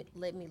 let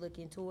me look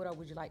into it, or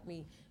would you like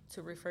me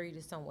to refer you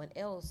to someone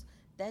else?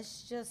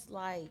 That's just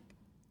like,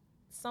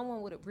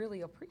 someone would really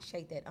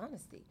appreciate that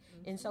honesty.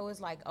 And so it's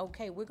like,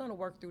 okay, we're going to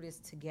work through this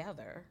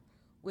together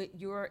with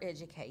your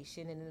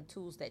education and the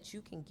tools that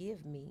you can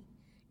give me,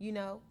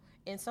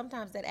 and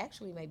sometimes that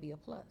actually may be a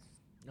plus.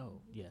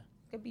 Oh, yeah.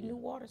 Could be new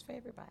waters for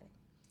everybody.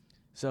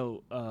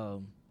 So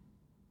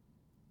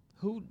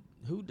who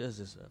does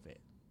this stuff at?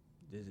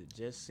 Is it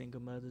just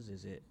single mothers?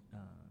 Is it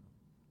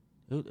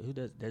who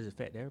does it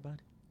affect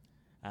everybody?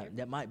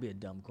 That might be a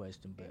dumb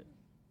question, but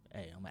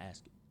hey, I'm gonna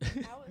ask it.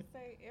 I would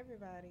say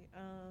everybody.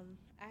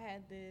 I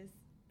had this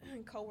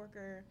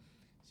coworker.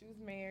 She was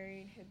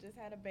married, had just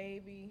had a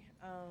baby.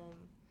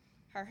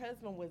 Her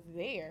husband was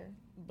there,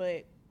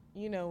 but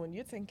when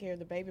you're taking care of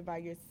the baby by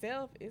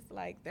yourself, it's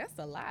like, that's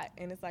a lot.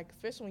 And it's like,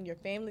 especially when your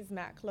family's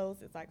not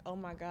close, it's like, oh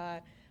my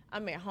God,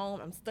 I'm at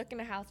home, I'm stuck in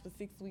the house for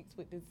 6 weeks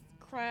with this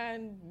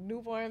crying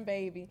newborn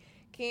baby,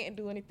 can't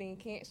do anything,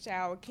 can't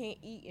shower, can't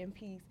eat in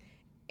peace.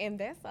 And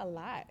that's a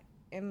lot.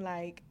 And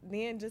like,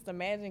 then just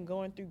imagine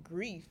going through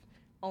grief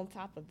on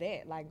top of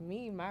that. Like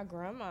me, my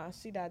grandma,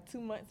 she died 2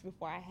 months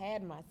before I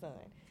had my son.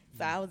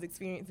 So I was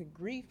experiencing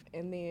grief,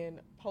 and then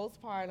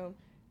postpartum,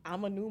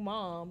 I'm a new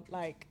mom.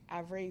 Like,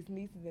 I've raised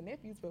nieces and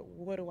nephews, but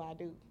what do I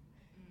do?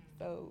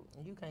 So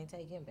you can't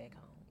take him back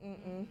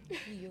home.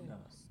 He yours. No.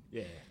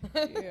 Yeah.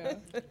 Yeah.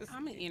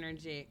 I'm gonna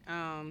interject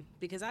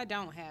because I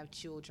don't have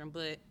children,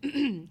 but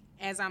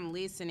as I'm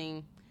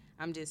listening,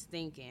 I'm just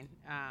thinking,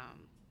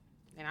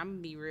 and I'm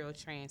gonna be real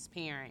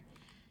transparent.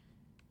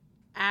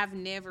 I've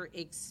never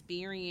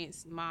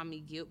experienced mommy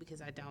guilt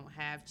because I don't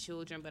have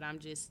children, but I'm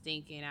just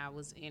thinking I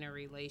was in a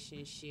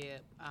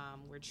relationship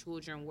where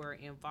children were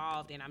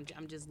involved, and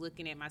I'm just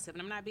looking at myself,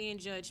 and I'm not being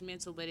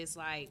judgmental, but it's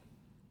like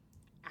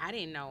I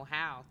didn't know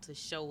how to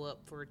show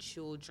up for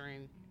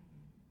children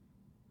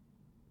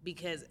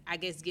because I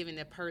guess given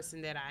the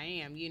person that I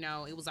am, you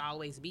know, it was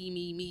always be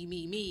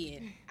me,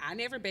 and I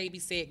never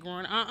babysat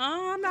growing up.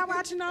 I'm not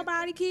watching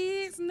nobody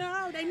kids.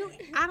 No, they knew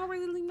I don't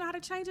really know how to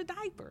change a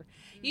diaper,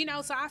 you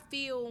know. So I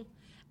feel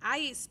I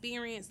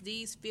experienced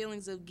these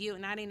feelings of guilt,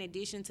 not in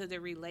addition to the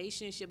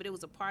relationship, but it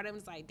was a part of it.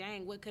 It's like,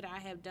 dang, what could I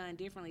have done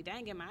differently?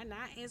 Dang, am I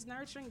not as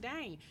nurturing?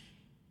 Dang,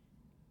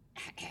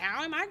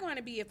 how am I going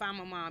to be if I'm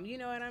a mom? You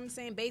know what I'm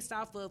saying? Based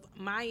off of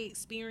my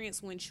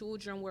experience when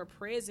children were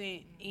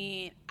present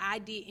and I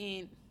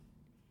didn't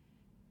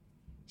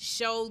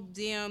show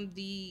them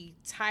the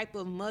type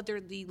of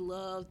motherly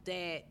love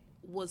that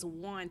was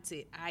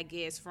wanted, I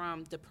guess,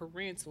 from the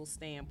parental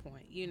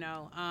standpoint, you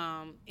know?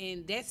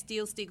 And that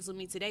still sticks with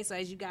me today. So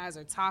as you guys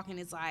are talking,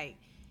 it's like,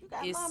 You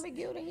got mommy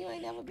guilt and you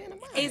ain't never been a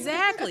mom.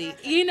 exactly,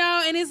 you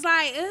know, and it's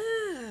like,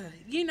 ugh,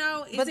 you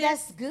know. But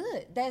that's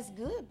good. That's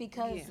good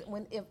because Yeah.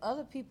 if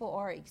other people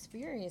are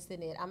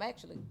experiencing it, I'm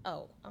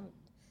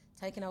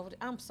taking over.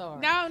 I'm sorry.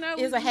 No,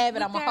 It's a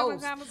habit. I'm a having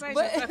host. conversation.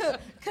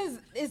 But because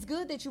it's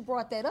good that you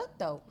brought that up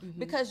though, Mm-hmm.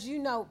 because you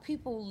know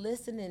people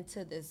listening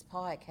to this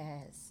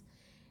podcast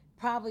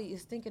probably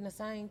is thinking the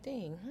same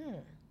thing.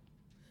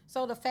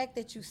 So the fact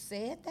that you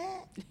said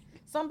that,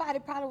 somebody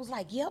probably was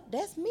like, "Yep,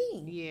 that's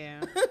me."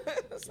 Yeah.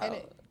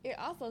 And it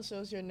also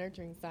shows your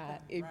nurturing side.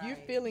 If you're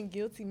feeling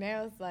guilty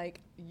now, it's like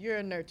you're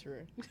a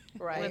nurturer.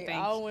 Right. Like,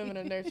 thank all women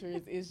are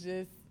nurturers. It's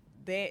just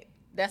that.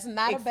 That's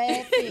not a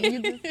bad thing.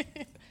 You just,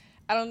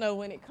 I don't know,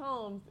 when it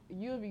comes,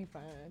 you'll be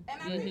fine.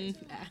 And I think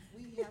too,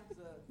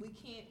 we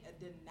can't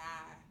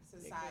deny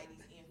society's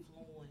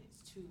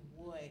influence to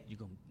what. You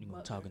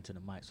gonna talk into the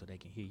mic so they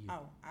can hear you.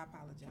 Oh, I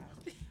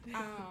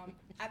apologize.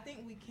 I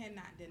think we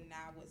cannot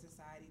deny what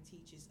society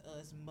teaches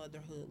us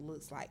motherhood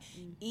looks like.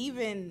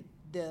 Even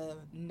the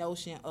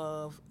notion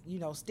of, you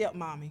know,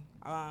 stepmommy.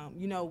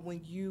 You know,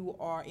 when you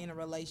are in a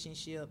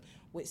relationship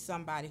with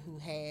somebody who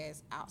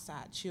has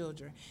outside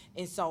children.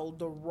 And so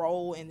the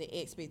role and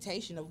the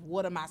expectation of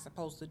what am I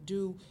supposed to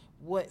do,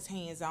 what's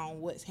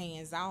hands-on, what's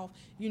hands-off,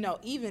 you know,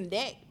 even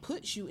that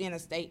puts you in a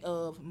state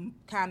of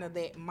kind of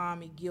that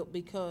mommy guilt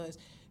because,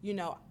 you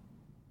know,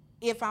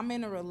 if I'm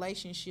in a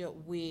relationship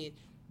with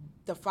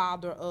the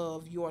father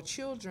of your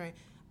children,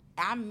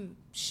 I'm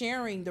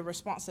sharing the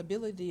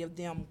responsibility of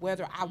them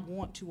whether I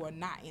want to or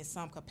not in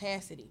some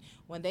capacity.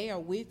 When they are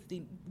with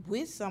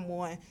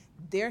someone,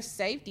 their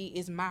safety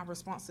is my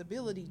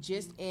responsibility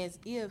just as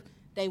if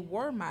they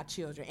were my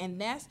children. And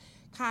that's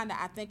kind of,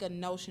 I think, a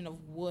notion of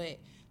what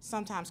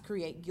sometimes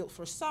create guilt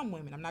for some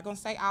women. I'm not going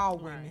to say all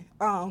women,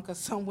 because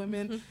some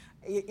women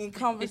in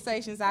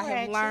conversations I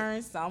have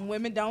learned, some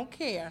women don't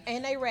care.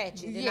 And they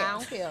ratchet, and I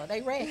don't care.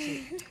 They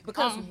ratchet.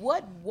 Because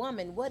what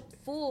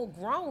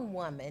full-grown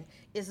woman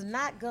is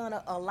not going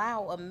to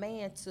allow a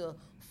man to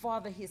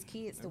father his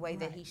kids the way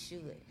that he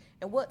should?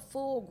 And what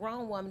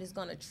full-grown woman is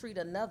going to treat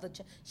another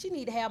child? She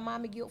need to have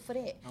mommy guilt for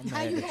that.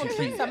 How you going to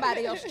treat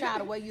somebody else's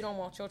child the way you don't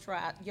want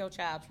your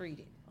child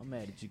treated? I'm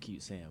mad that you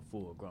keep saying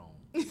full grown.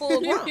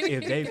 Full grown.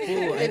 If they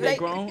full, ain't they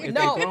grown? If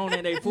no, they grown,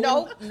 ain't they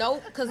full?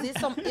 No, because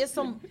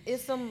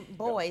it's some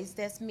boys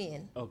that's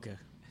men Okay.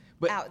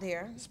 But out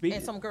there, speaking-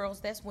 and some girls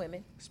that's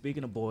women.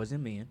 speaking of boys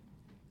and men,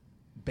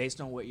 based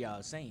on what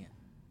y'all are saying,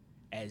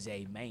 as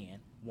a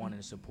man wanting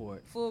to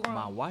support Full grown.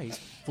 my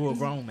wife, full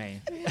grown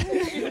man,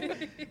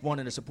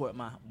 wanting to support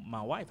my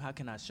wife, how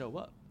can I show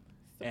up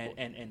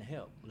and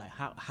help? Like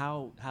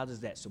how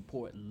does that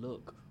support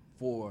look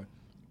for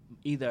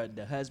either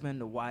the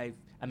husband,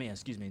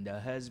 the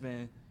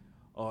husband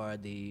or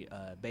the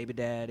baby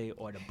daddy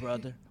or the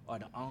brother or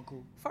the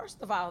uncle?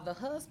 First of all, the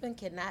husband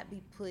cannot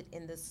be put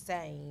in the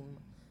same.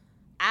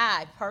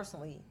 I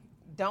personally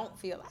don't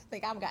feel. I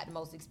think I've got the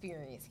most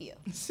experience here.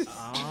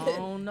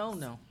 Oh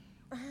no.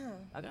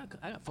 I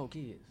got 4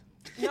 kids.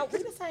 No, we're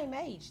the same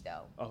age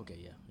though.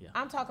 Okay, yeah.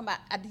 I'm talking about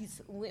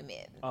these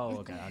women. Oh,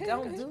 okay.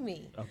 Don't do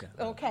me. Okay.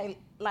 Okay,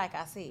 like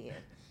I said.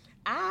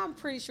 I'm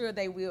pretty sure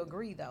they will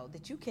agree, though,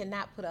 that you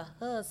cannot put a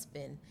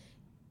husband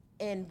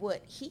and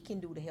what he can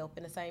do to help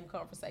in the same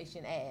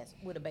conversation as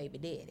with a baby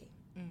daddy.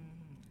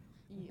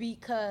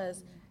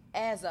 Because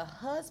as a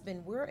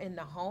husband, we're in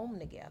the home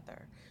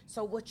together.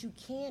 So what you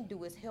can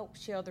do is help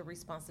share the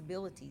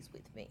responsibilities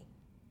with me.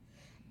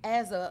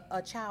 As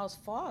a child's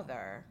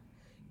father,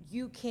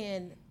 you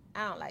can...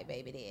 I don't like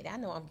baby daddy. I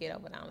know I'm ghetto,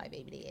 but I don't like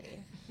baby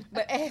daddy.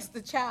 But as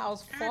the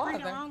child's I father...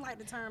 don't like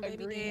the term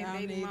baby Agree, dad,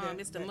 baby neither. mom.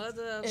 It's the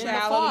mother of And the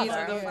Child father.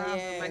 is the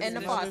father. Like and the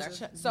the father.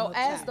 mother's So ch-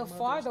 as the mother's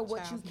father,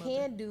 what you child's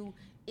can do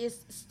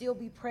is still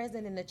be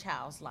present in the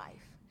child's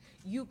life.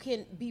 You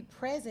can be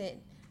present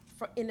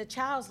in the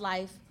child's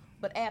life,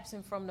 but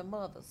absent from the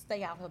mother.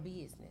 Stay out her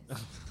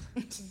business.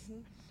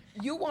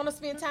 You want to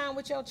spend time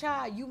with your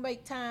child, you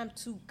make time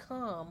to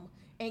come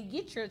and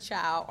get your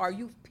child, or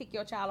you pick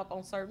your child up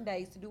on certain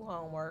days to do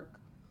homework.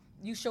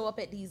 you show up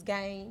at these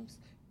games,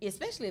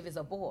 especially if it's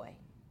a boy,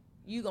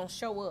 you're going to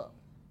show up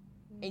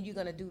and you're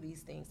going to do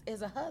these things.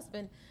 As a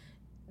husband,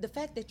 the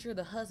fact that you're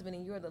the husband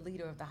and you're the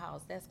leader of the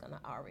house, that's going to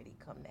already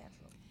come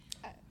natural.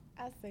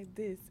 I say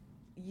this.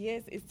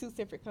 Yes, it's two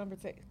separate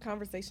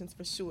conversations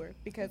for sure.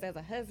 Because as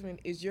a husband,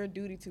 it's your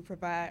duty to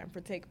provide and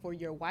protect for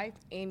your wife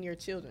and your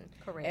children.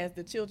 Correct. As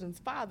the children's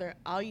father,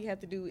 all you have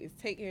to do is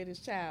take care of this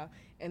child,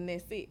 and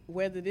that's it.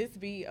 Whether this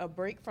be a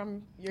break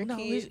from your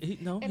kids.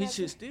 He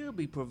should still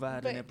be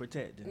providing and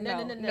protecting.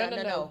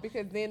 No.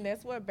 Because then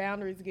that's where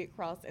boundaries get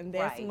crossed, and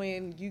that's Right.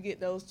 when you get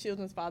those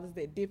children's fathers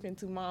that dip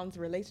into mom's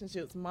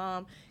relationships.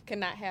 Mom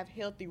cannot have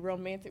healthy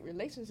romantic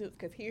relationships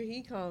because here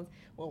he comes.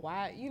 Well,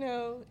 why?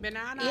 But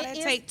now that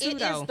take two, it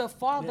though. is the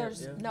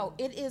father's Yeah. no,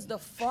 it is the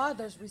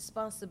father's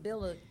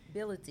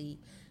responsibility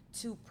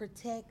to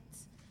protect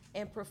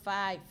and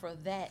provide for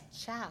that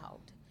child.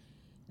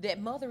 That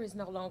mother is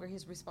no longer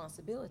his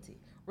responsibility.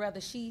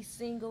 Whether she's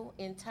single,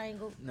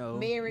 entangled,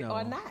 married,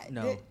 or not.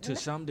 No, to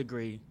some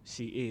degree,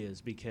 she is,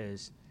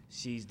 because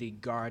she's the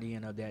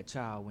guardian of that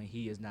child when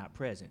he is not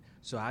present.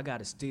 So I got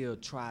to still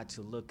try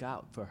to look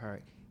out for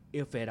her,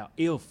 if at all,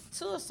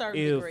 to a certain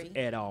degree,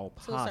 at all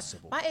To a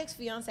possible. My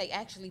ex-fiance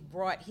actually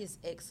brought his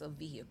ex a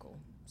vehicle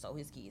so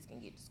his kids can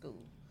get to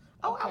school.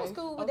 Oh, I was Okay,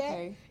 cool with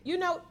okay.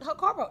 that. Her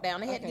car broke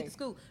down. They had to Okay. get to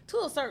school to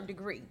a certain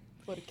degree.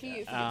 For the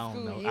kids to I don't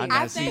school, know. yeah. I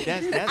gotta see.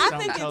 That's I something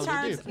think in totally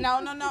terms, different.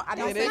 no, I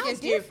don't It think is. it's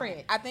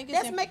different. I think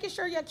it's That's making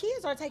sure your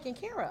kids are taken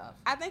care of.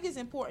 I think it's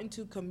important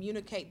to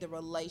communicate the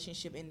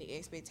relationship and the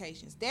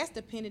expectations. That's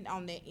dependent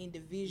on that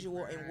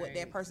individual and what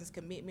that person's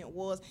commitment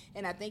was,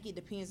 and I think it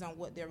depends on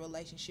what their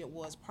relationship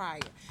was prior.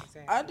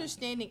 Exactly.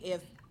 Understanding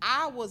if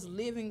I was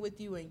living with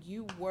you and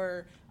you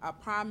were a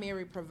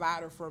primary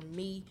provider for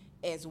me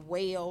as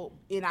well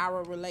in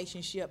our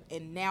relationship,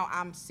 and now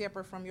I'm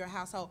separate from your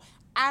household,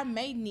 I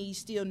may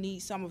still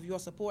need some of your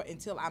support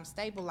until I'm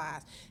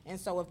stabilized. And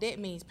so if that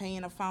means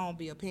paying a phone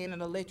bill, paying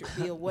an electric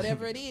bill,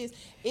 whatever it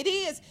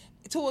is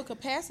to a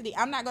capacity.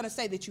 I'm not going to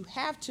say that you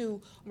have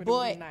to,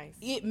 but nice.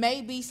 it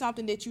may be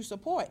something that you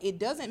support. It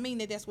doesn't mean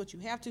that that's what you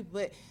have to,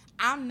 but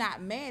I'm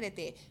not mad at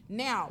that.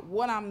 Now,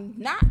 what I'm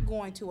not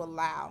going to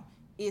allow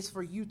is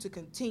for you to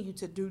continue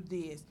to do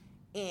this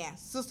and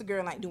sister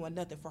girl ain't doing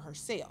nothing for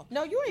herself.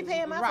 No, you ain't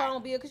paying my Right.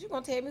 phone bill because you're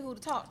going to tell me who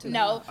to talk to.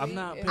 No. I'm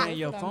not And paying that's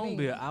your what I phone mean.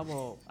 bill.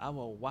 I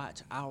will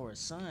watch our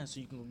son so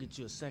you can go get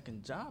you a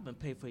second job and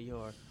pay for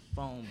your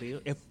phone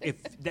bill. If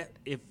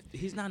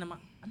he's not in my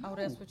Oh,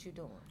 that's what you're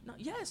doing. no,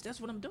 yes,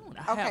 that's what I'm doing.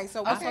 Okay,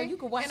 so So you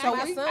can watch And my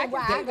I can son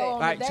while I do go that. on All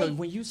the right, so date,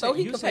 when you so said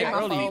he you can said pay my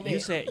earlier, phone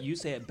bill. you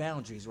said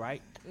boundaries,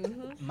 right?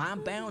 My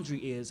boundary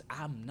is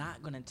I'm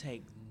not gonna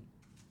take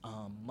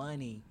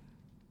money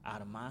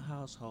out of my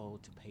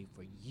household to pay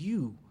for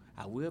you.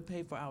 I will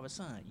pay for our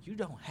son. You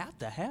don't have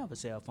to have a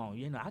cell phone.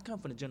 You know, I come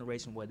from a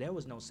generation where there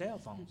was no cell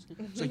phones,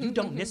 so you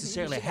don't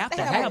necessarily have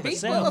to have a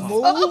cell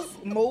phone.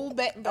 Move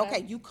back.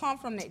 Okay, you come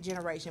from that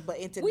generation, but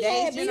in We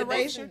had today's people-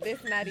 generation,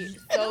 That's not it.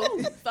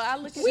 So I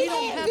look at We She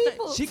don't had have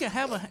people- to. She can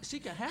have a How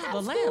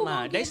school landline.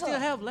 gonna They get still her?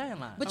 have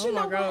landlines. But Oh you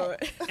my know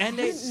what? God. And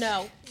they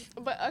No.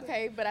 But I see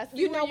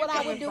You where know you're what I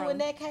would coming do from. in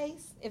that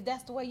case, if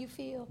that's the way you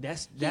feel?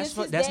 That's Here's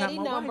what his that's not daddy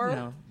my number, wife.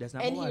 No, that's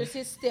not and my here's wife.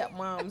 his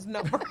stepmom's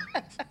number.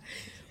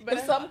 But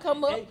if something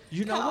come up, Hey,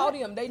 you know call what?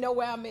 them. They know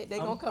where I'm at. They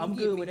I'm- gonna come I'm get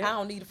good me. with I that.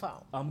 don't need a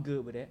phone. I'm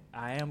good with that.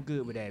 I am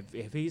good with that.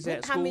 If he's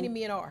at How school, many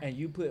men are? and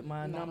you put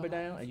my number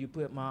down, and you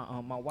put my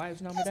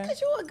wife's number That's down,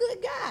 because you're a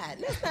good guy.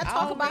 Let's not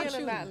talk All about men are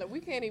you. not. Look, we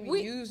can't even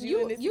We- use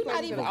you in this you're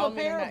not equation even because all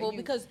men are not comparable you.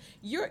 because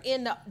you're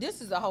in the.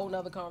 This is a whole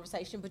nother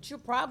conversation, but you're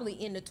probably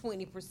in the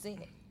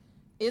 20%.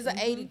 It's an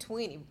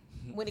 80-20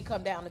 when it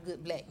come down to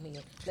good black men.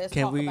 Let's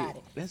can talk we? about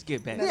it. Let's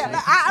get back. yeah, to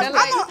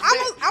but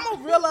it. I'm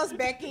gonna reel us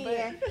back in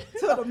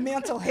to the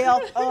mental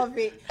health of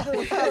it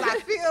because I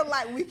feel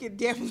like we could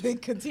definitely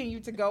continue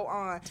to go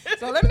on.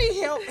 So let me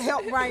help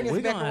bring this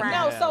We're back gonna around.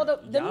 No, have so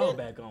the y'all men-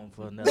 back on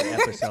for another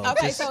episode.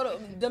 Okay, Just- so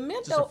the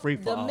mental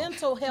free-for-all.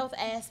 mental health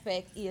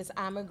aspect is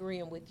I'm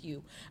agreeing with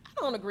you. I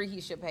don't agree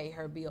he should pay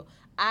her bill.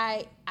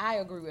 I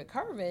agree with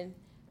Kervin,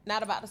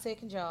 not about the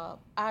second job.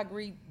 I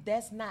agree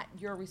that's not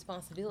your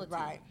responsibility.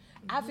 Right.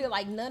 I feel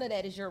like none of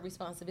that is your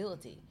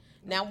responsibility.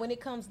 Now, when it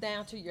comes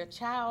down to your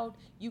child,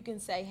 you can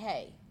say,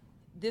 hey,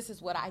 this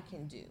is what I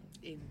can do.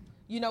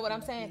 You know what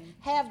I'm saying?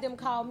 Have them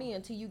call me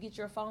until you get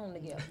your phone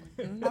together.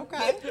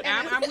 Okay.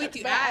 I'm with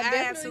you. But I I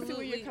definitely absolutely see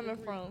where you're coming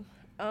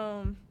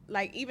from.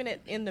 Like even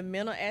in the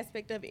mental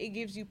aspect of it, it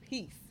gives you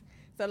peace.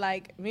 So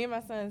like me and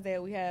my son's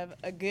dad, we have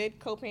a good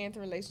co-parenting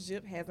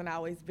relationship. Hasn't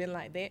always been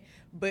like that,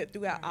 but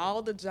throughout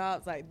all the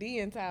jobs, like the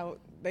entire,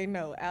 they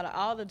know, out of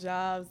all the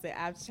jobs that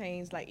I've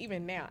changed, like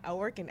even now, I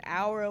work an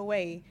hour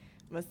away.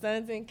 My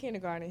son's in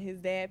kindergarten. His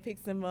dad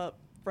picks him up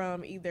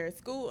from either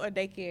school or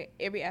daycare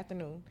every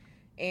afternoon,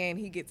 and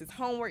he gets his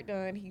homework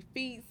done. He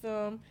feeds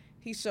him.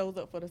 He shows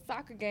up for the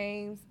soccer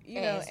games, you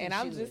know, As he and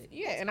I'm should. just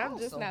That's and I'm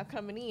just awesome. now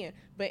coming in.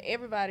 But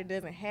everybody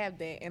doesn't have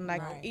that, and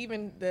like Right.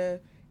 even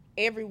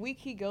every week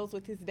he goes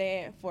with his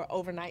dad for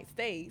overnight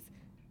stays.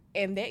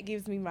 and that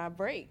gives me my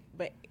break.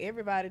 But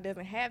everybody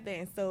doesn't have that,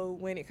 and so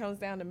when it comes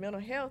down to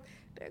mental health,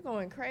 they're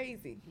going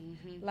crazy.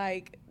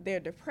 Like they're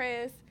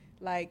depressed,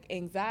 like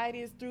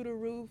anxiety is through the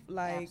roof.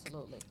 Like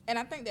Absolutely. And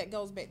I think that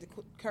goes back to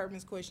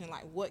Kervin's question,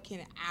 like what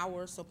can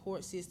our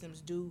support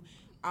systems do?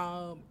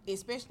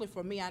 Especially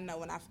for me, I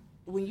know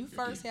when you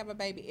first have a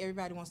baby,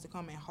 everybody wants to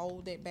come and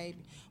hold that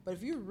baby. But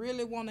if you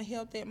really want to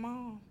help that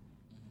mom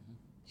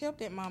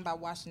by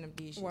washing the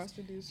dishes. Wash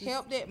the dishes.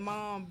 Help that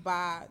mom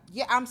by,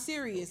 I'm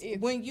serious.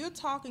 When you're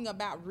talking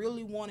about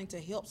really wanting to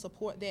help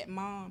support that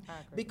mom, I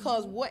agree.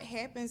 because what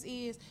happens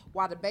is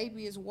while the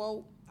baby is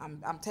woke,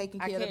 I'm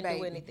taking I care of the can't baby.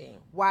 do anything.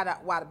 While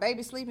the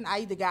baby's sleeping, I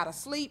either gotta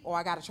sleep or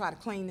I gotta try to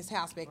clean this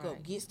house back up,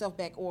 Right. get stuff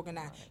back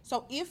organized.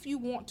 So if you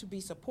want to be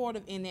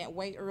supportive in that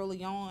way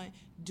early on,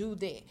 do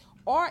that.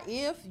 Or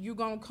if you're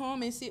gonna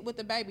come and sit with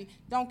the baby,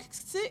 don't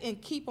sit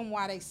and keep them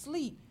while they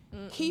sleep.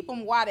 Keep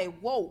them while they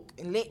woke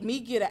and let me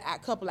get a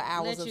couple of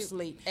hours Let of you-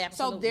 sleep.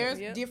 absolutely. So there's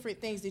Yep.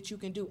 different things that you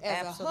can do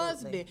as Absolutely. a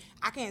husband.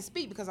 I can't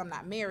speak because I'm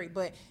not married,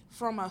 but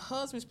from a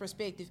husband's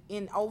perspective,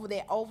 in over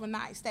that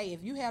overnight stay,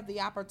 if you have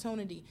the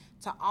opportunity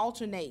to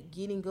alternate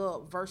getting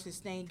up versus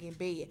staying in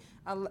bed,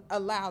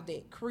 allow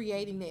that,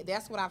 creating that.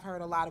 That's what I've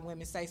heard a lot of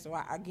women say. So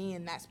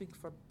again, not speaking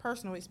for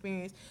personal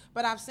experience,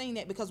 but I've seen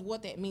that because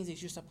what that means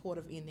is you're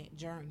supportive in that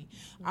journey.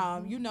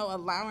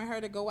 Allowing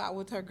her to go out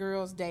with her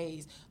girls'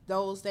 days.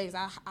 Those days,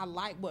 I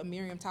like what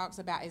Miriam talks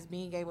about is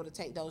being able to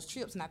take those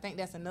trips, and I think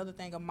that's another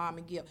thing of mom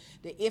and guilt.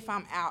 That if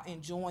I'm out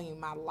enjoying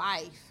my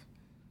life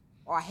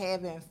or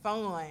having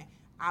fun,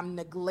 I'm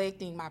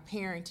neglecting my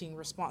parenting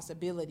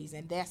responsibilities,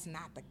 and that's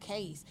not the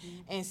case.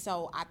 And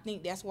so I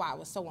think that's why it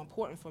was so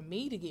important for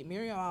me to get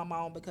Miriam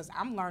on, because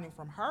I'm learning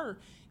from her.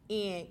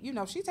 And,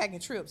 she's taking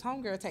trips.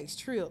 Homegirl takes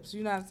trips.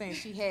 You know what I'm saying?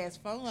 She has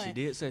fun. She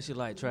did say she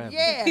liked traveling.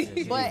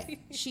 Yes, but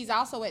she's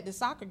also at the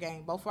soccer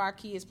game. Both of our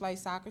kids play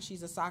soccer.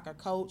 She's a soccer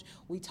coach.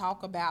 We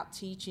talk about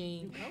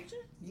teaching.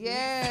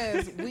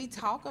 Yes, we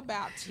talk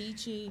about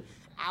teaching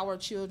our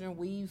children.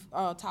 We've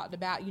talked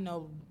about,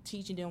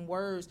 teaching them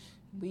words.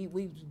 We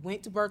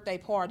went to birthday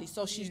parties,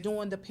 so she's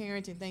doing the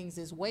parenting things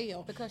as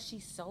well. Because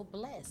she's so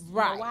blessed.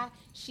 Right. You know why?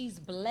 She's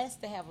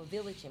blessed to have a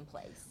village in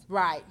place.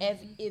 Right.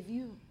 If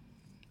you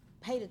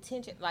paid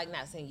attention, like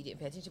not saying you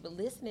didn't pay attention, but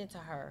listening to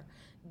her,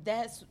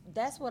 that's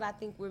what I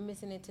think we're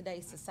missing in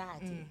today's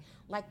society.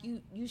 Like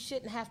you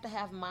shouldn't have to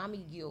have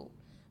mommy guilt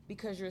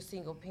because you're a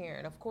single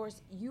parent. Of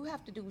course, you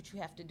have to do what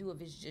you have to do if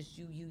it's just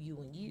you,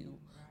 and you.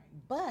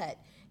 But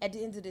at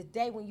the end of the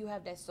day, when you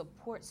have that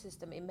support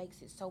system, it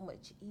makes it so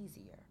much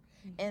easier.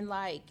 And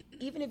like,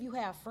 even if you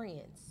have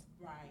friends,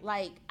 Right.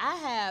 like I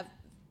have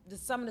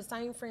some of the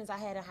same friends I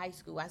had in high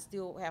school. I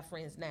still have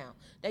friends now.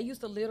 They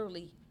used to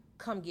literally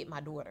come get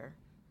my daughter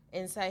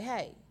and say,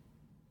 "Hey,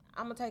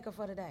 I'm gonna take her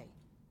for the day.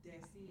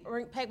 That's it.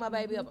 Or pack my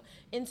baby up."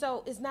 And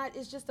so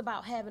it's just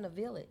about having a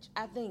village.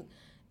 I think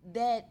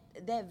that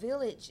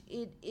village,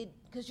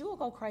 because you will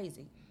go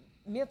crazy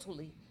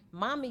mentally.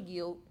 Mommy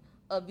guilt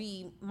or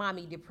be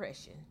mommy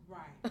depression.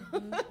 Right.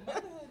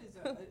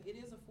 Motherhood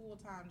is a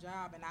full-time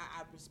job, and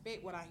I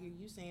respect what I hear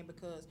you saying,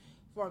 because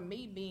for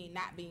me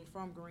not being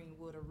from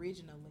Greenwood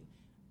originally,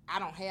 I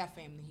don't have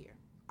family here.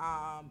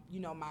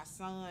 My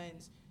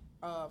son's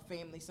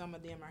family, some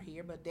of them are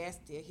here, but that's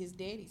his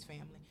daddy's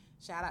family.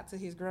 Shout out to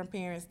his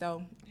grandparents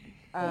though.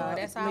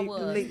 That's how I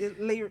was.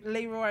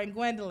 Leroy and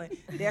Gwendolyn.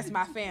 That's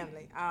my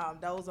family.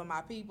 Those are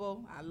my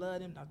people. I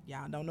love them.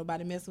 Y'all don't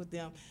nobody mess with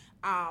them.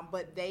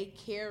 But they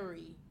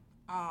carry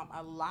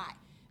a lot.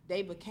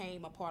 They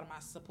became a part of my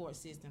support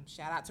system.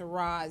 Shout out to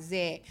Rod,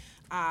 Zach,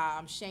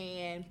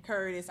 Shan,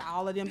 Curtis,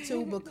 all of them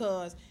too,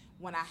 because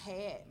when I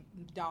had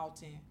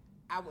Dalton,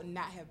 I would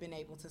not have been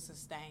able to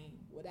sustain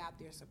without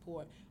their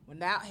support,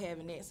 without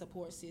having that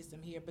support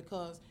system here,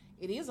 because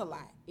it is a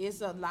lot. It's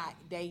a lot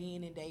day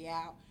in and day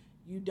out.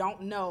 You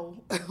don't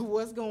know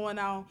what's going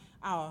on.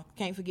 Oh,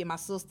 can't forget my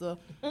sister,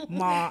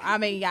 mom.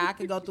 I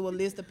could go through a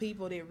list of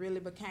people that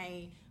really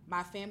became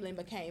my family and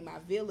became my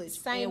village.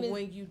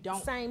 When you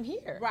don't, same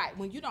here. Right.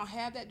 When you don't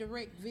have that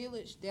direct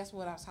village, that's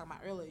what I was talking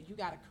about earlier. You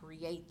got to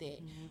create that.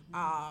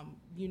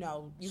 You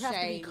have to be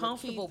Shay,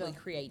 comfortable Lakeitha. with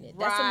creating it.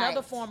 That's Right.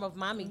 another form of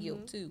mommy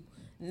guilt too.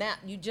 Now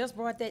you just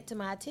brought that to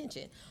my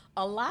attention.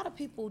 A lot of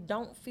people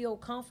don't feel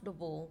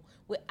comfortable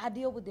with. I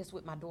deal with this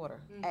with my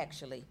daughter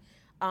actually.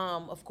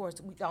 Of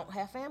course, we don't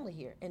have family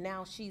here, and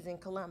now she's in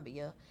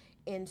Columbia,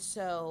 and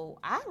so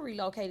I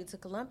relocated to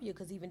Columbia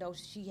because even though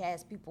she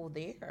has people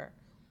there,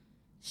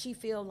 she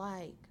feel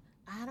like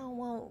I don't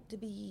want to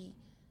be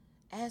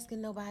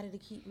asking nobody to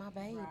keep my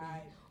baby.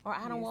 Right. Or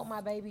I don't want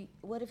my baby.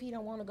 What if he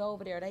don't want to go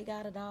over there? They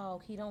got a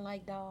dog. He don't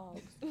like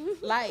dogs.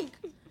 Like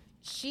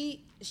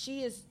she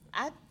is.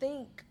 I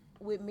think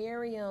with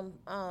Miriam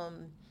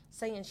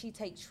saying she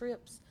take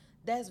trips,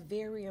 that's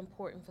very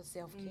important for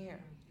self-care.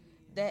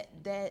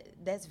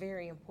 That's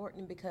very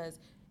important, because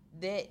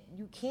that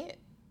you can't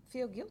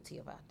feel guilty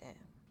about that.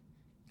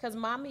 Because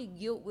mommy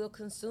guilt will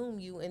consume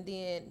you, and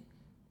then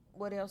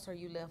what else are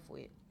you left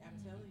with?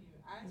 I'm telling you,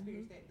 I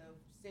experienced that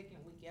the second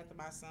week after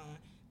my son.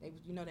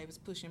 They was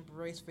pushing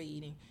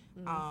breastfeeding.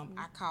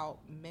 I caught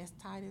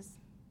mastitis,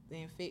 the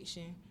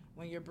infection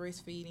when you're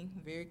breastfeeding,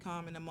 very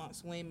common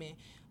amongst women.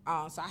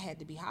 So I had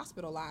to be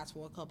hospitalized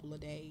for a couple of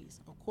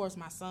days. Of course,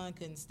 my son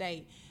couldn't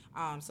stay.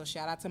 So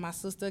shout out to my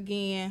sister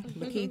again,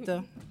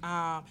 Makita,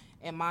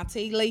 and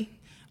Monty Lee.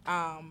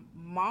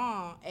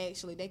 Mom,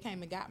 actually, they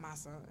came and got my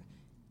son,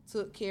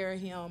 took care of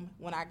him.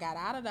 When I got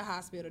out of the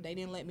hospital, they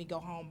didn't let me go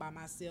home by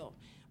myself.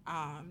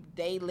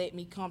 They let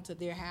me come to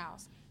their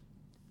house.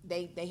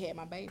 They had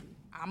my baby.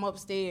 I'm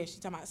upstairs. She's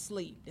talking about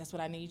sleep. That's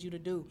what I need you to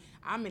do.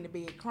 I'm in the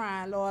bed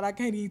crying, Lord, I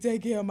can't even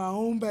take care of my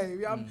own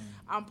baby.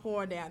 I'm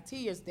pouring down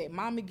tears. That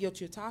mommy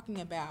guilt you're talking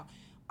about,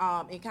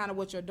 and kind of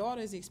what your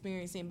daughter is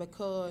experiencing,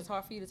 because It's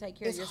hard for you to take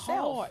care of it's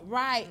yourself. hard,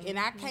 right? And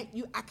I can't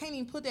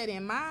even put that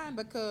in mind,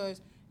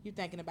 because you're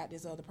thinking about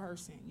this other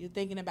person. You're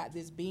thinking about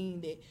this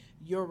being that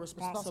you're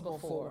responsible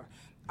for.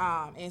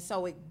 And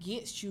so it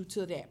gets you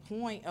to that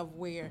point of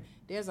where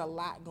there's a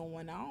lot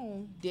going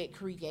on that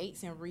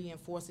creates and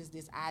reinforces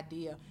this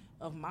idea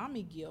of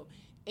mommy guilt.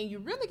 And you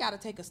really got to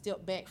take a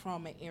step back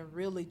from it and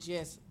really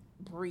just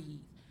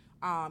breathe.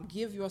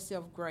 Give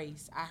yourself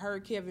grace. I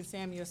heard Kevin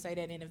Samuels say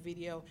that in a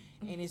video,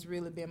 and it's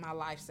really been my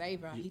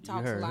lifesaver. He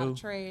talks a lot of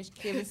trash.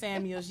 Kevin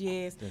Samuels,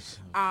 yes.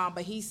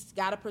 But he's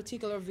got a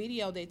particular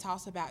video that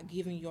talks about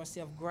giving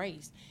yourself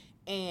grace.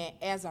 And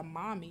as a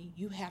mommy,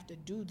 you have to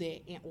do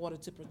that in order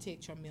to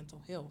protect your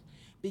mental health.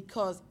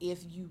 Because if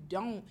you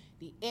don't,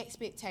 the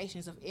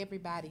expectations of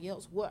everybody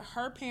else, what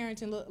her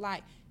parenting look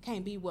like,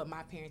 can't be what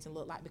my parenting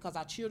look like, because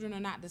our children are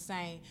not the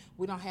same.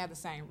 We don't have the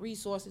same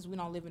resources. We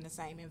don't live in the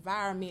same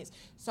environments.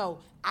 So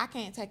I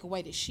can't take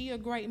away that she a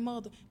great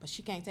mother, but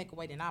she can't take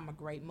away that I'm a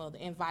great mother,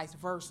 and vice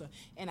versa.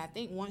 And I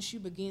think once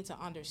you begin to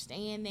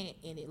understand that,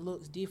 and it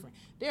looks different,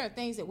 there are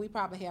things that we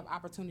probably have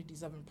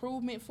opportunities of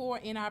improvement for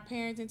in our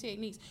parenting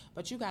techniques,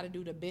 but you got to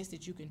do the best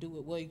that you can do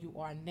with where you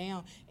are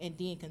now, and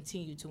then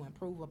continue to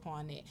improve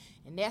upon that.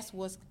 And that's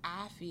what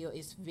I feel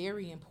is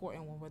very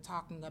important when we're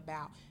talking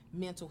about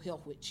mental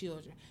health with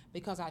children,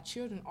 because our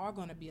children are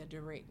going to be a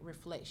direct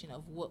reflection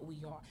of what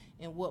we are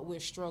and what we're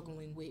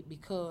struggling with.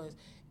 Because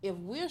if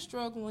we're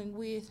struggling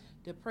with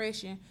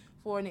depression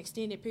for an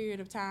extended period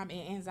of time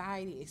and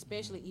anxiety,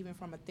 especially even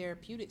from a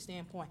therapeutic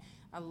standpoint,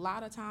 a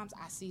lot of times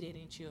I see that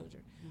in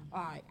children.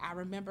 I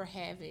remember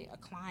having a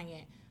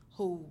client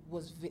who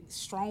was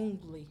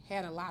strongly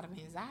had a lot of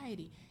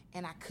anxiety,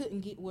 and I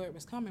couldn't get where it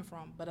was coming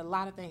from. But a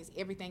lot of things,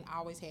 everything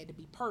always had to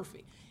be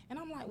perfect. And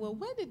I'm like, well,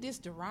 where did this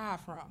derive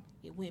from?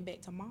 It went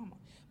back to mama,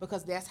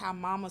 because that's how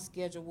mama's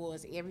schedule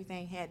was.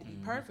 Everything had to be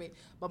perfect.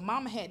 But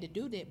mama had to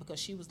do that because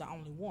she was the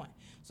only one.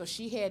 So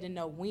she had to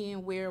know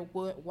when, where,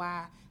 what,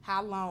 why,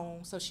 how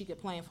long, so she could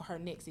plan for her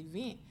next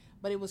event.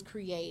 But it was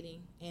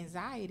creating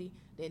anxiety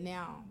that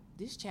now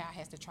this child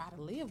has to try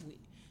to live with.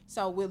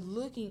 So we're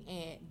looking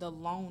at the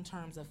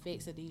long-term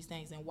effects of these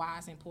things, and why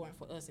it's important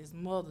for us as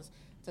mothers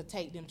to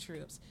take them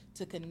trips,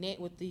 to connect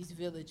with these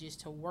villages,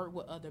 to work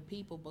with other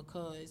people,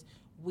 because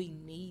we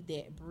need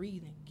that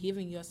breathing,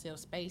 giving yourself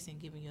space and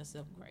giving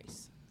yourself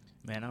grace.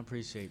 Man, I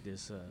appreciate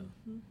this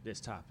this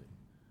topic.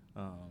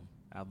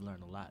 I've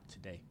learned a lot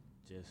today,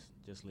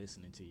 just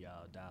listening to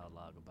y'all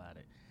dialogue about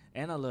it,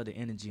 and I love the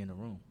energy in the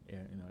room.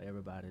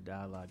 Everybody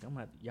dialogue.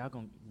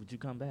 Would you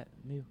come back,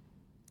 Mil?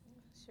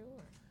 Sure.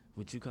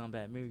 Would you come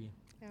back, Miriam?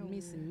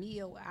 Miss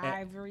Mil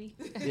Ivory.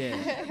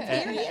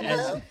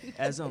 Yeah.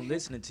 As I'm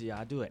listening to y'all,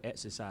 I do an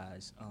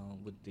exercise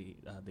with the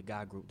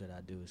guy group that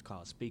I do. It's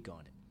called Speak On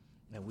It.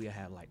 And we'll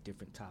have like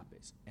different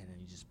topics, and then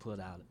you just put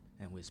out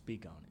and we'll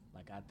speak on it.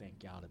 Like, I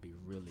think y'all to be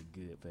really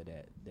good for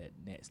that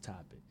next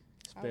topic,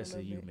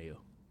 especially you, Mil,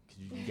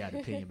 because you got an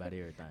opinion about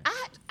everything.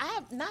 I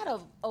have not an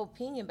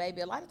opinion,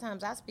 baby. A lot of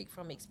times I speak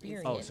from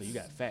experience. Oh, so you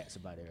got facts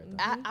about everything.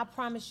 I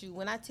promise you,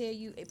 when I tell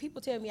you, if people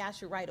tell me I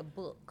should write a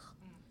book.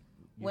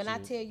 When I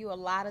tell you a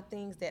lot of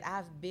things that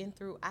I've been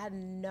through, I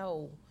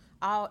know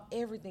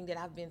everything that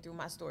I've been through.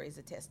 My story is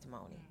a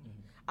testimony.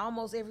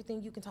 Almost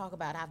everything you can talk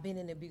about. I've been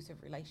in an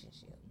abusive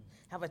relationship.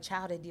 I have a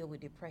child that deal with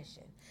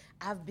depression.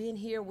 I've been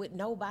here with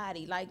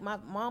nobody. Like my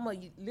mama,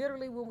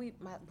 literally when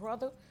my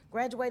brother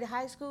graduated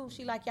high school,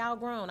 she like, y'all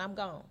grown, I'm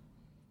gone.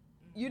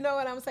 You know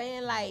what I'm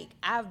saying? Like,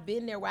 I've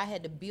been there where I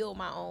had to build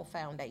my own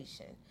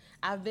foundation.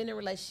 I've been in a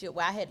relationship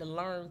where I had to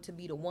learn to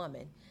be the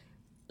woman,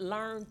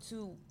 learn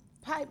to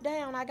pipe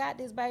down. I got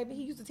this, baby.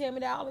 He used to tell me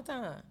that all the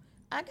time.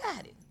 I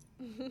got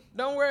it.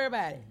 Don't worry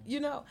about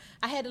it.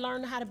 I had to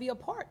learn how to be a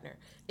partner.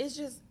 It's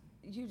just,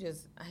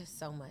 I have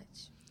so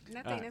much. And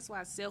I think that's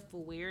why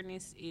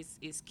self-awareness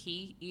is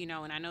key,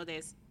 and I know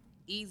that's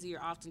easier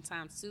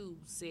oftentimes too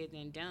said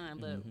than done,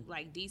 but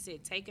like Dee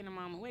said, taking a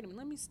moment, wait a minute,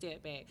 let me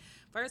step back.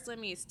 First, let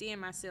me extend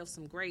myself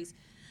some grace,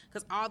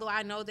 because although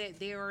I know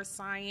that there are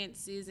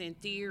sciences and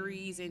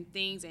theories and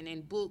things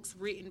and books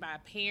written by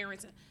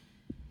parents,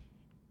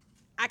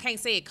 I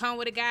can't say it come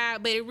with a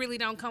guide, but it really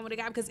don't come with a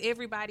guide because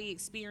everybody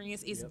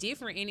experience is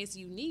different and it's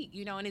unique,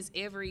 you know, and it's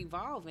ever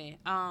evolving.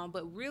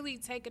 But really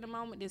taking a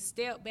moment to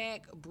step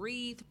back,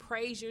 breathe,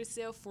 praise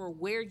yourself for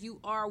where you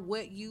are,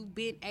 what you've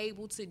been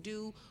able to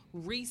do,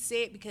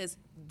 reset, because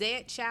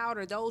that child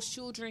or those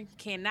children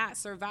cannot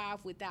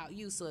survive without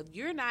you. So if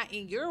you're not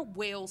in your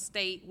well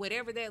state,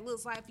 whatever that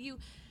looks like for you,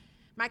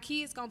 my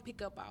kids gonna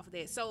pick up off of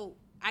that. So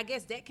I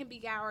guess that can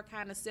be our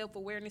kind of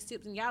self-awareness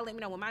tips. And y'all let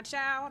me know when my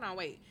child,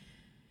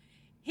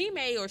 he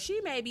may or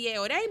she may be at,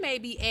 or they may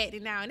be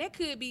acting now, and that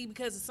could be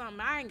because of something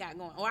I ain't got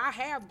going, or I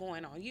have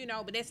going on, you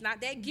know. But that's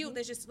not that guilt.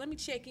 That's just let me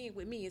check in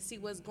with me and see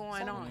what's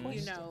going on,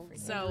 you know.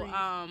 So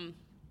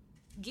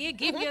give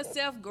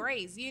yourself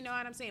grace. You know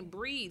what I'm saying?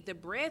 Breathe. The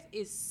breath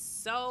is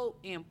so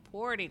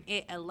important.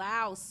 It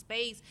allows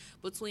space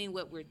between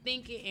what we're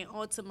thinking and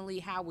ultimately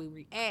how we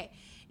react.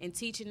 And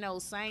teaching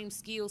those same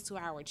skills to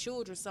our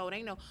children so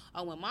they know,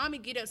 oh, when mommy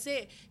get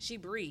upset, she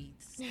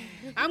breathes.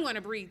 I'm going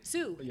to breathe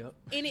too. Yep.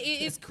 And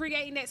it's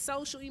creating that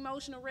social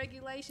emotional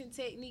regulation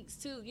techniques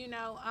too, you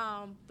know.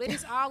 But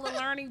it's all a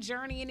learning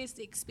journey and it's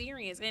the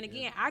experience. And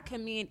again, I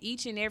commend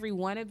each and every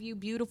one of you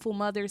beautiful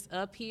mothers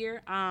up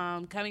here.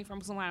 Coming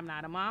from someone, I'm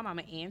not a mom, I'm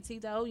an auntie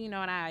though, you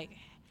know, and I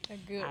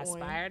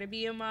aspire to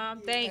be a mom.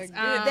 Thanks.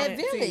 That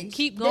village.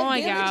 Keep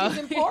going, that village y'all. is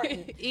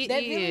important.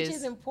 Village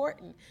is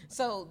important.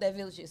 So that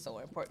village is so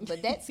important.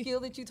 But that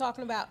skill that you're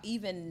talking about,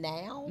 even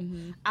now,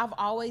 I've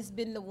always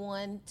been the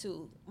one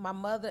to my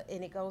mother,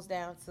 and it goes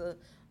down to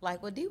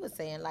like what Dee was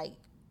saying. Like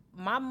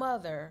my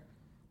mother,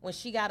 when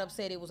she got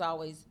upset, it was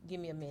always give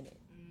me a minute,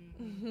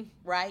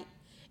 right?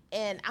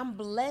 And I'm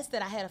blessed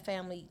that I had a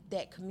family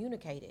that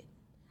communicated.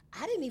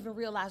 I didn't even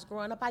realize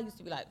growing up, I used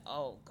to be like,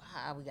 oh,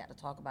 God, we got to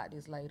talk about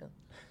this later.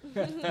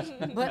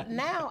 But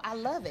now I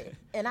love it.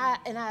 And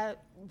I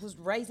was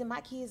raising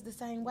my kids the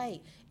same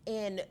way.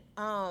 And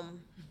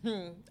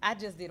I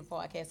just did a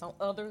podcast on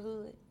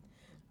otherhood,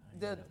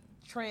 the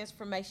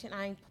transformation.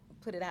 I ain't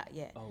put it out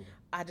yet. Oh.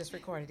 I just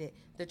recorded it.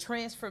 The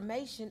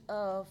transformation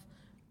of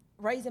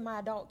raising my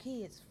adult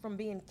kids from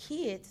being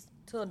kids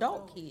to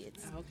adult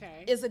kids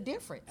is a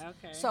difference.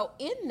 Okay. So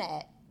in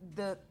that,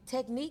 the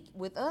technique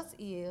with us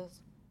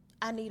is,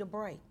 I need a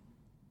break.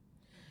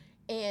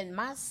 And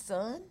my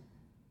son,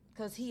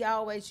 because he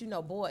always, you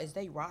know, boys,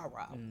 they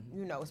rah-rah,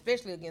 you know,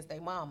 especially against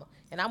their mama.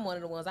 And I'm one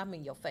of the ones, I'm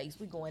in your face.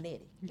 We going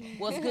at it.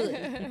 What's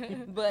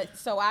good? But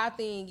so our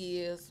thing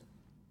is,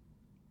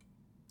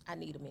 I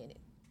need a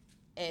minute.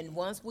 And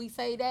once we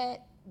say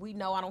that, we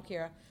know, I don't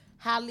care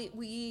how lit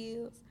we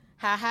is,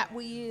 how hot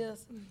we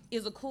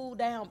is a cool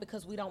down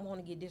because we don't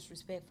want to get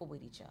disrespectful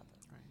with each other.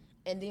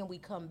 Right. And then we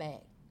come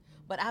back.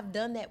 But I've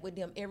done that with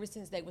them ever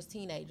since they was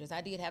teenagers.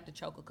 I did have to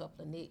choke a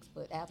couple of nicks,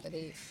 but after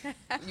that,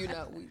 you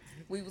know,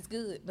 we was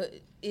good. But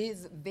it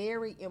is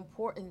very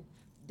important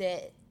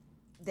that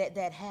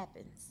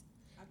happens.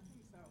 I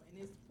think so.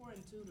 And it's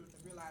important, too, to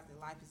realize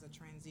that life is a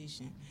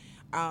transition.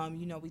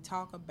 You know, we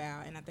talk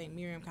about, and I think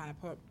Miriam kind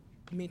of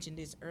mentioned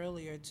this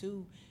earlier,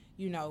 too,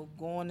 you know,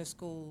 going to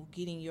school,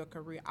 getting your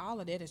career, all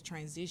of that is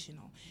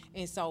transitional.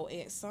 And so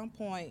at some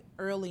point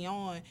early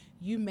on,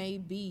 you may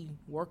be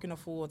working a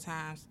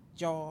full-time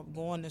job,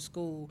 going to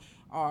school,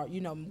 or,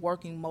 you know,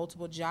 working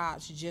multiple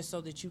jobs just so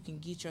that you can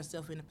get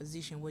yourself in a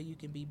position where you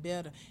can be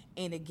better.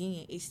 And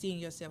again, extend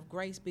yourself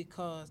grace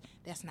because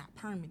that's not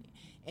permanent.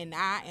 And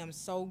I am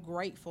so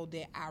grateful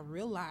that I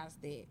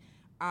realized that,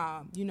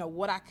 you know,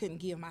 what I couldn't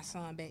give my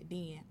son back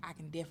then, I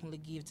can definitely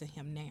give to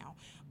him now.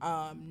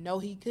 No,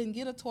 he couldn't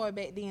get a toy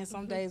back then.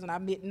 Some days when I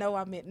meant no.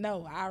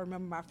 I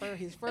remember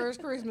his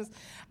first Christmas,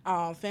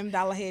 Family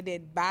Dollar had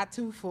that buy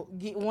two for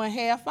get one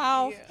half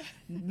off.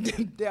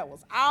 Yeah. That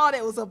was all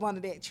that was up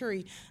under that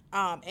tree.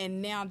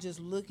 And now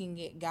just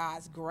looking at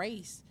God's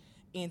grace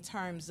in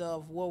terms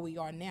of where we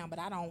are now, but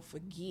I don't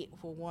forget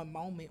for one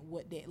moment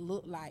what that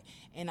looked like,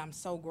 and I'm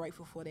so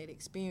grateful for that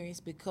experience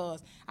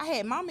because I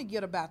had Mama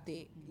get about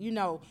that. You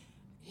know,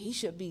 he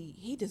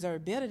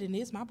deserved better than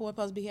this. My boy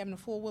supposed to be having a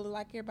 4-wheeler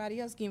like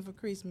everybody else getting for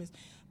Christmas.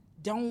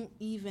 Don't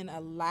even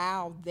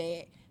allow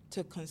that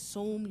to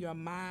consume your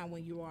mind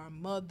when you are a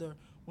mother,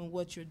 when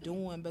what you're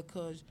doing,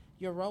 because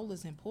your role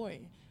is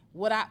important.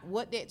 What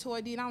that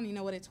toy did, I don't even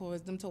know what that toy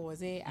is. Them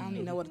toys at. I don't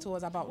even know what the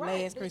toys I bought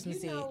last Christmas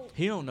did.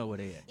 He don't know what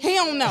they at. He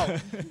don't know.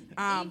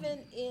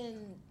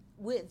 Even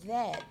with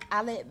that,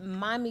 I let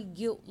mommy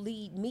guilt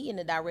lead me in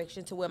the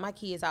direction to where my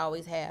kids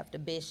always have the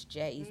best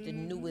J's, the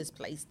newest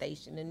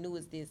PlayStation, the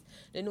newest this,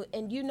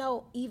 and you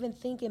know, even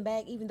thinking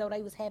back, even though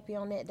they was happy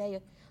on that day,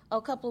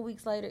 a couple of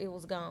weeks later it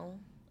was gone.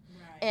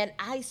 Right. And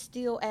I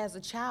still, as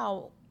a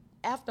child,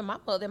 after my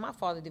mother and my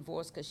father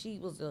divorced, because she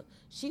was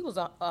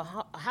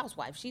a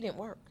housewife, she didn't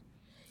work.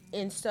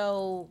 And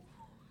so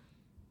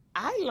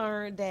I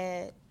learned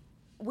that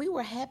we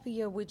were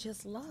happier with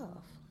just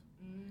love.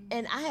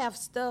 And I have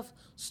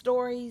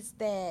stories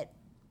that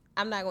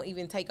I'm not going to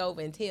even take over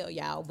and tell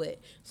y'all, but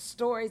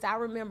stories. I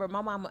remember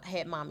my mama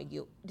had mommy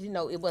guilt. You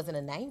know, it wasn't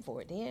a name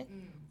for it then.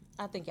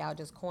 I think y'all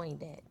just coined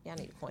that. Y'all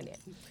need to coin that.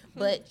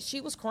 But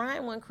she was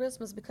crying one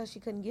Christmas because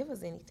she couldn't give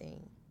us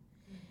anything.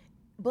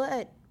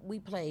 But We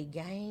played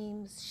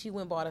games. She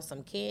went and bought us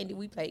some candy.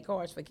 We played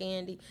cards for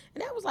candy.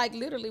 And that was like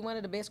literally one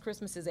of the best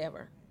Christmases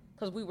ever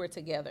because we were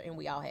together and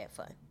we all had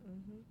fun.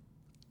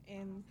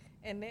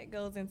 And that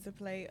goes into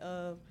play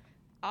of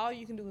all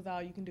you can do is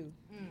all you can do.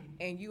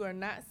 And you are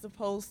not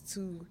supposed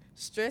to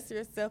stress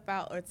yourself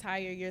out or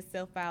tire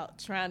yourself out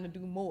trying to do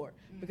more.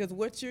 Because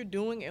what you're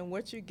doing and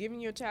what you're giving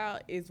your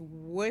child is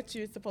what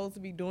you're supposed to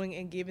be doing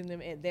and giving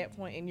them at that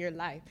point in your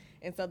life.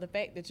 And so the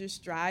fact that you're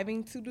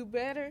striving to do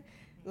better,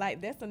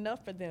 like, that's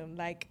enough for them.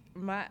 Like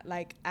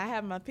I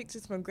have my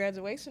pictures from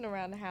graduation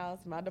around the house,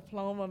 my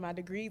diploma, my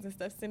degrees and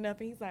stuff sitting up,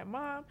 and he's like,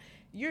 Mom,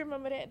 you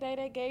remember that day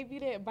they gave you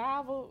that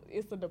Bible?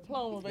 It's a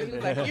diploma, but he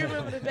was like, you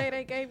remember the day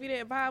they gave you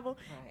that Bible?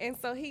 Right. And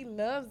so he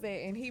loves that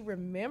and he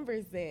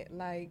remembers that.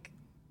 Like,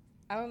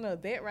 I don't know,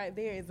 that right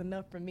there is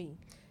enough for me.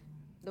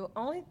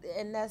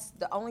 That's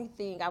the only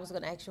thing I was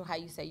going to ask you, how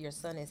you say your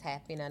son is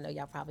happy, and I know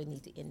y'all probably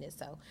need to end this,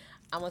 so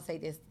I'm going to say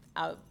this.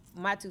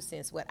 My 2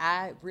 cents, what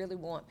I really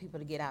want people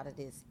to get out of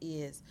this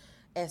is,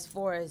 as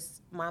far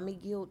as mommy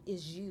guilt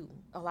is you,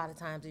 a lot of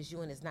times it's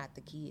you and it's not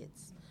the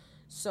kids.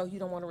 So you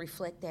don't want to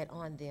reflect that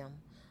on them.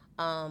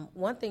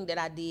 One thing that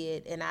I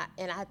did, and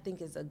I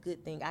think is a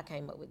good thing, I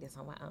came up with this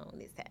on my own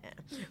this time,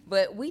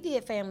 but we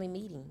did family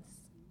meetings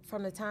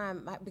from the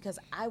time, because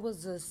I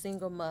was a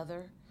single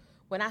mother.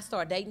 When I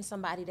started dating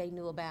somebody, they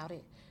knew about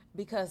it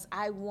because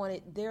I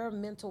wanted, their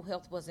mental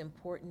health was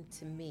important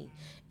to me.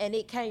 And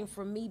it came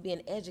from me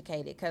being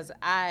educated because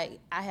I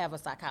have a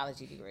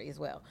psychology degree as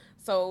well.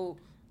 So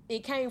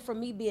it came from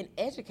me being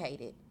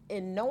educated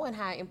and knowing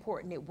how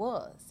important it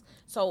was.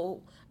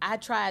 So I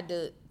tried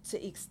to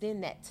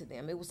extend that to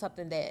them. It was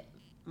something that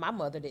my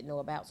mother didn't know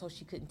about, so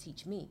she couldn't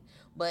teach me.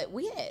 But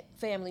we had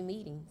family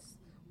meetings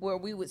where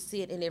we would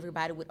sit and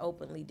everybody would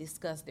openly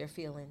discuss their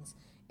feelings.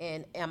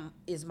 And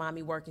is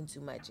mommy working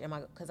too much?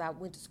 Because I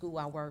went to school,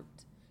 I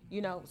worked,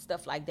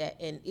 stuff like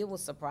that. And it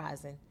was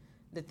surprising,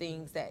 the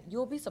things that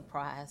you'll be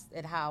surprised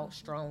at how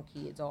strong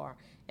kids are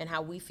and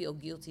how we feel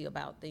guilty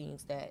about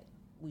things that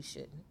we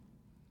shouldn't.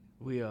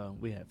 We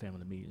had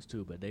family meetings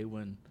too, but they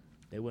wouldn't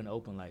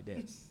open like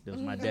that. That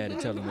was my daddy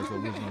telling us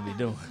what we was gonna be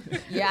doing.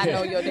 Yeah, I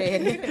know your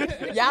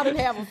daddy. Y'all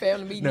didn't have a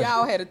family meeting. No.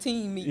 Y'all had a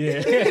team meeting.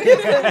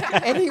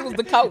 Yeah. And he was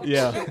the coach.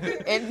 Yeah.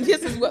 And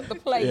this is what the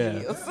play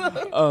is.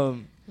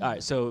 All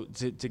right, so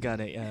to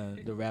kind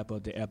of to wrap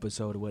up the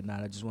episode or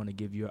whatnot, I just want to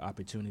give you an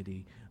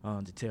opportunity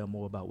to tell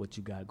more about what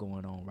you got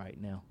going on right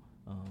now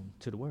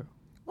to the world.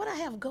 What I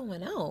have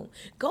going on?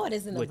 God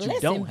is in what a blessing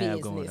you don't business.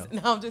 Have going on.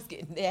 No, I'm just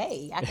kidding.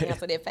 Hey, I can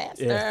answer that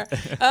faster.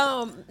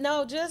 Yeah.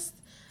 No, just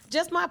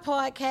my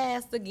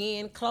podcast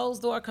again,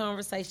 Closed Door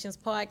Conversations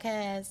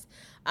podcast.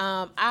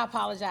 I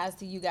apologize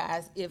to you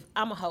guys if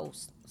I'm a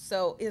host,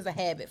 so it's a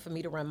habit for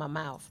me to run my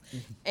mouth,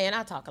 and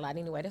I talk a lot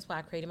anyway. That's why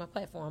I created my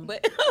platform.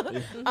 But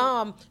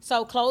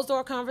so Closed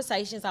Door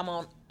Conversations, I'm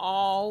on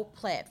all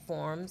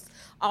platforms.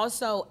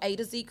 Also, A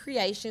to Z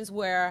Creations,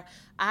 where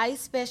I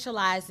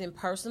specialize in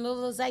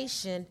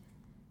personalization.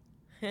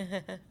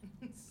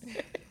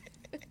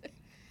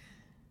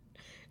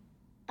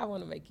 I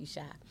want to make you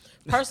shy.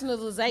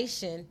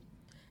 Personalization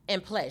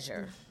and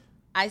pleasure.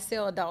 I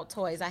sell adult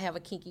toys. I have a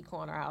kinky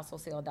corner. I also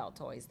sell adult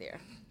toys there.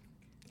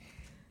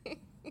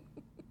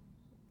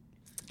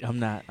 I'm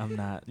not.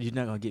 You're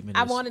not gonna get me.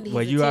 I wanted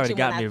his you already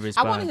got me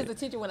I wanted his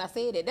attention when I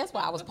said it. That's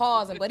why I was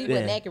pausing, but he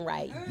wasn't acting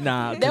right.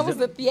 Nah, that was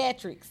the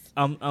theatrics.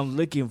 I'm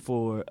looking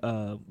for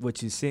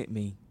what you sent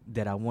me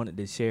that I wanted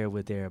to share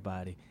with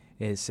everybody.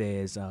 It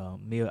says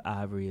Mia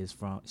Ivory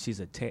she's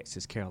a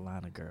Texas,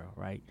 Carolina girl,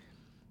 right?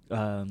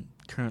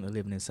 Currently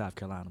living in South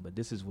Carolina, but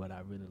this is what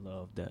I really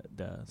love,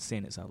 the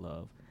sentence I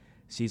love.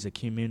 She's a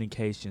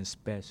communication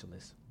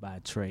specialist by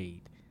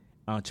trade,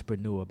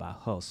 entrepreneur by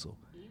hustle,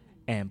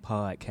 and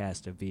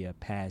podcaster via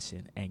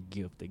passion and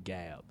gift the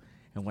gab.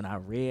 And when I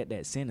read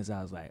that sentence,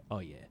 I was like, oh,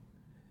 yeah,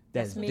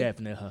 that's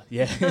definitely her.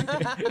 Yeah.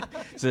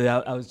 So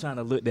I was trying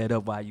to look that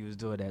up while you was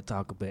doing that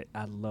talk, but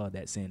I love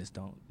that sentence.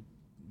 Don't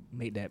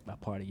make that a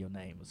part of your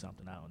name or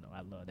something. I don't know.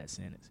 I love that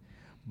sentence.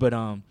 But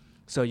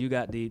so you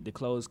got the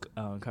closed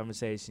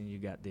conversation. You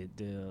got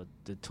the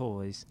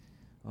toys.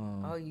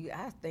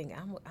 I think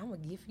I'm gonna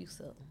give you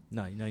something.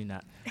 No, you're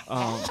not.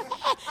 I'm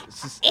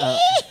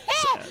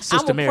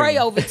Sister gonna pray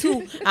over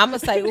too. I'm gonna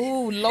say,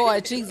 "Ooh,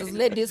 Lord Jesus,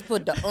 let this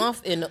put the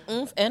in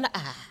the and the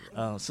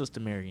I."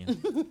 Sister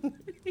Marion,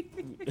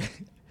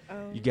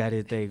 you got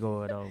anything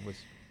going on with?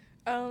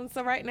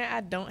 So right now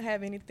I don't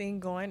have anything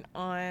going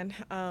on.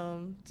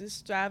 Just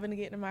striving to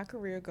get to my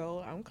career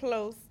goal. I'm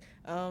close.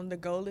 The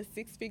goal is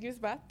 6 figures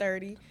by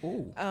 30.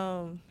 Ooh.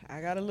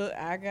 I got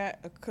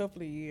a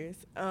couple of years.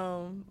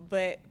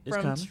 But it's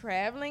from coming.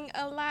 Traveling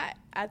a lot,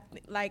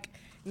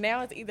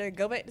 now it's either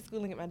go back to school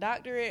and get my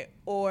doctorate,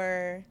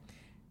 or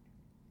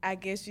I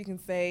guess you can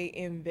say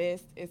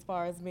invest as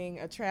far as being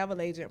a travel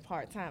agent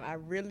part-time.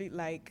 I'm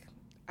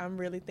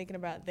really thinking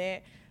about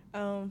that.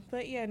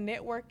 But yeah,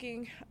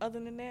 networking. Other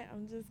than that,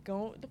 I'm just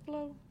going with the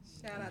flow.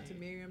 Shout out to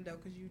Miriam though,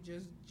 because you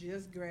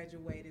just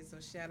graduated. So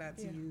shout out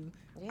to Yeah. you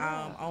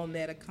Yeah. on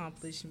that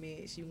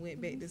accomplishment. She went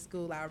back to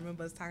school. I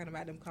remember us talking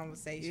about them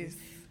conversations.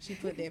 Yes. She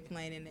put that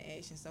plan into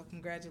action. So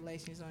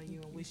congratulations on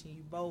you and wishing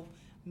you both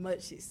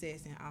much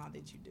success in all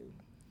that you do.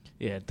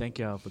 Yeah, thank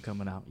y'all for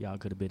coming out. Y'all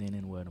could have been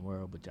anywhere in the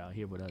world, but y'all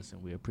here with us,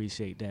 and we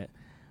appreciate that.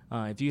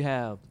 If you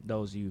have,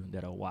 those of you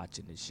that are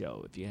watching the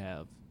show, if you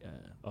have,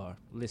 or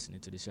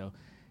listening to the show,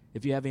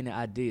 if you have any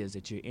ideas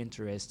that you're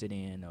interested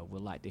in or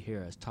would like to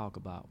hear us talk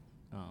about,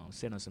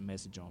 send us a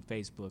message on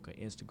Facebook or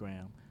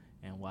Instagram.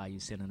 And while you're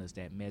sending us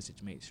that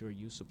message, make sure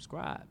you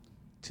subscribe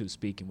to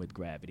Speaking with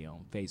Gravity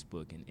on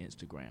Facebook and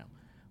Instagram.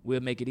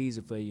 We'll make it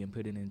easy for you and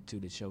put it into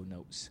the show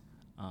notes.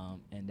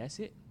 And that's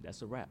it.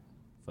 That's a wrap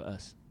for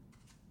us.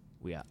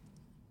 We out.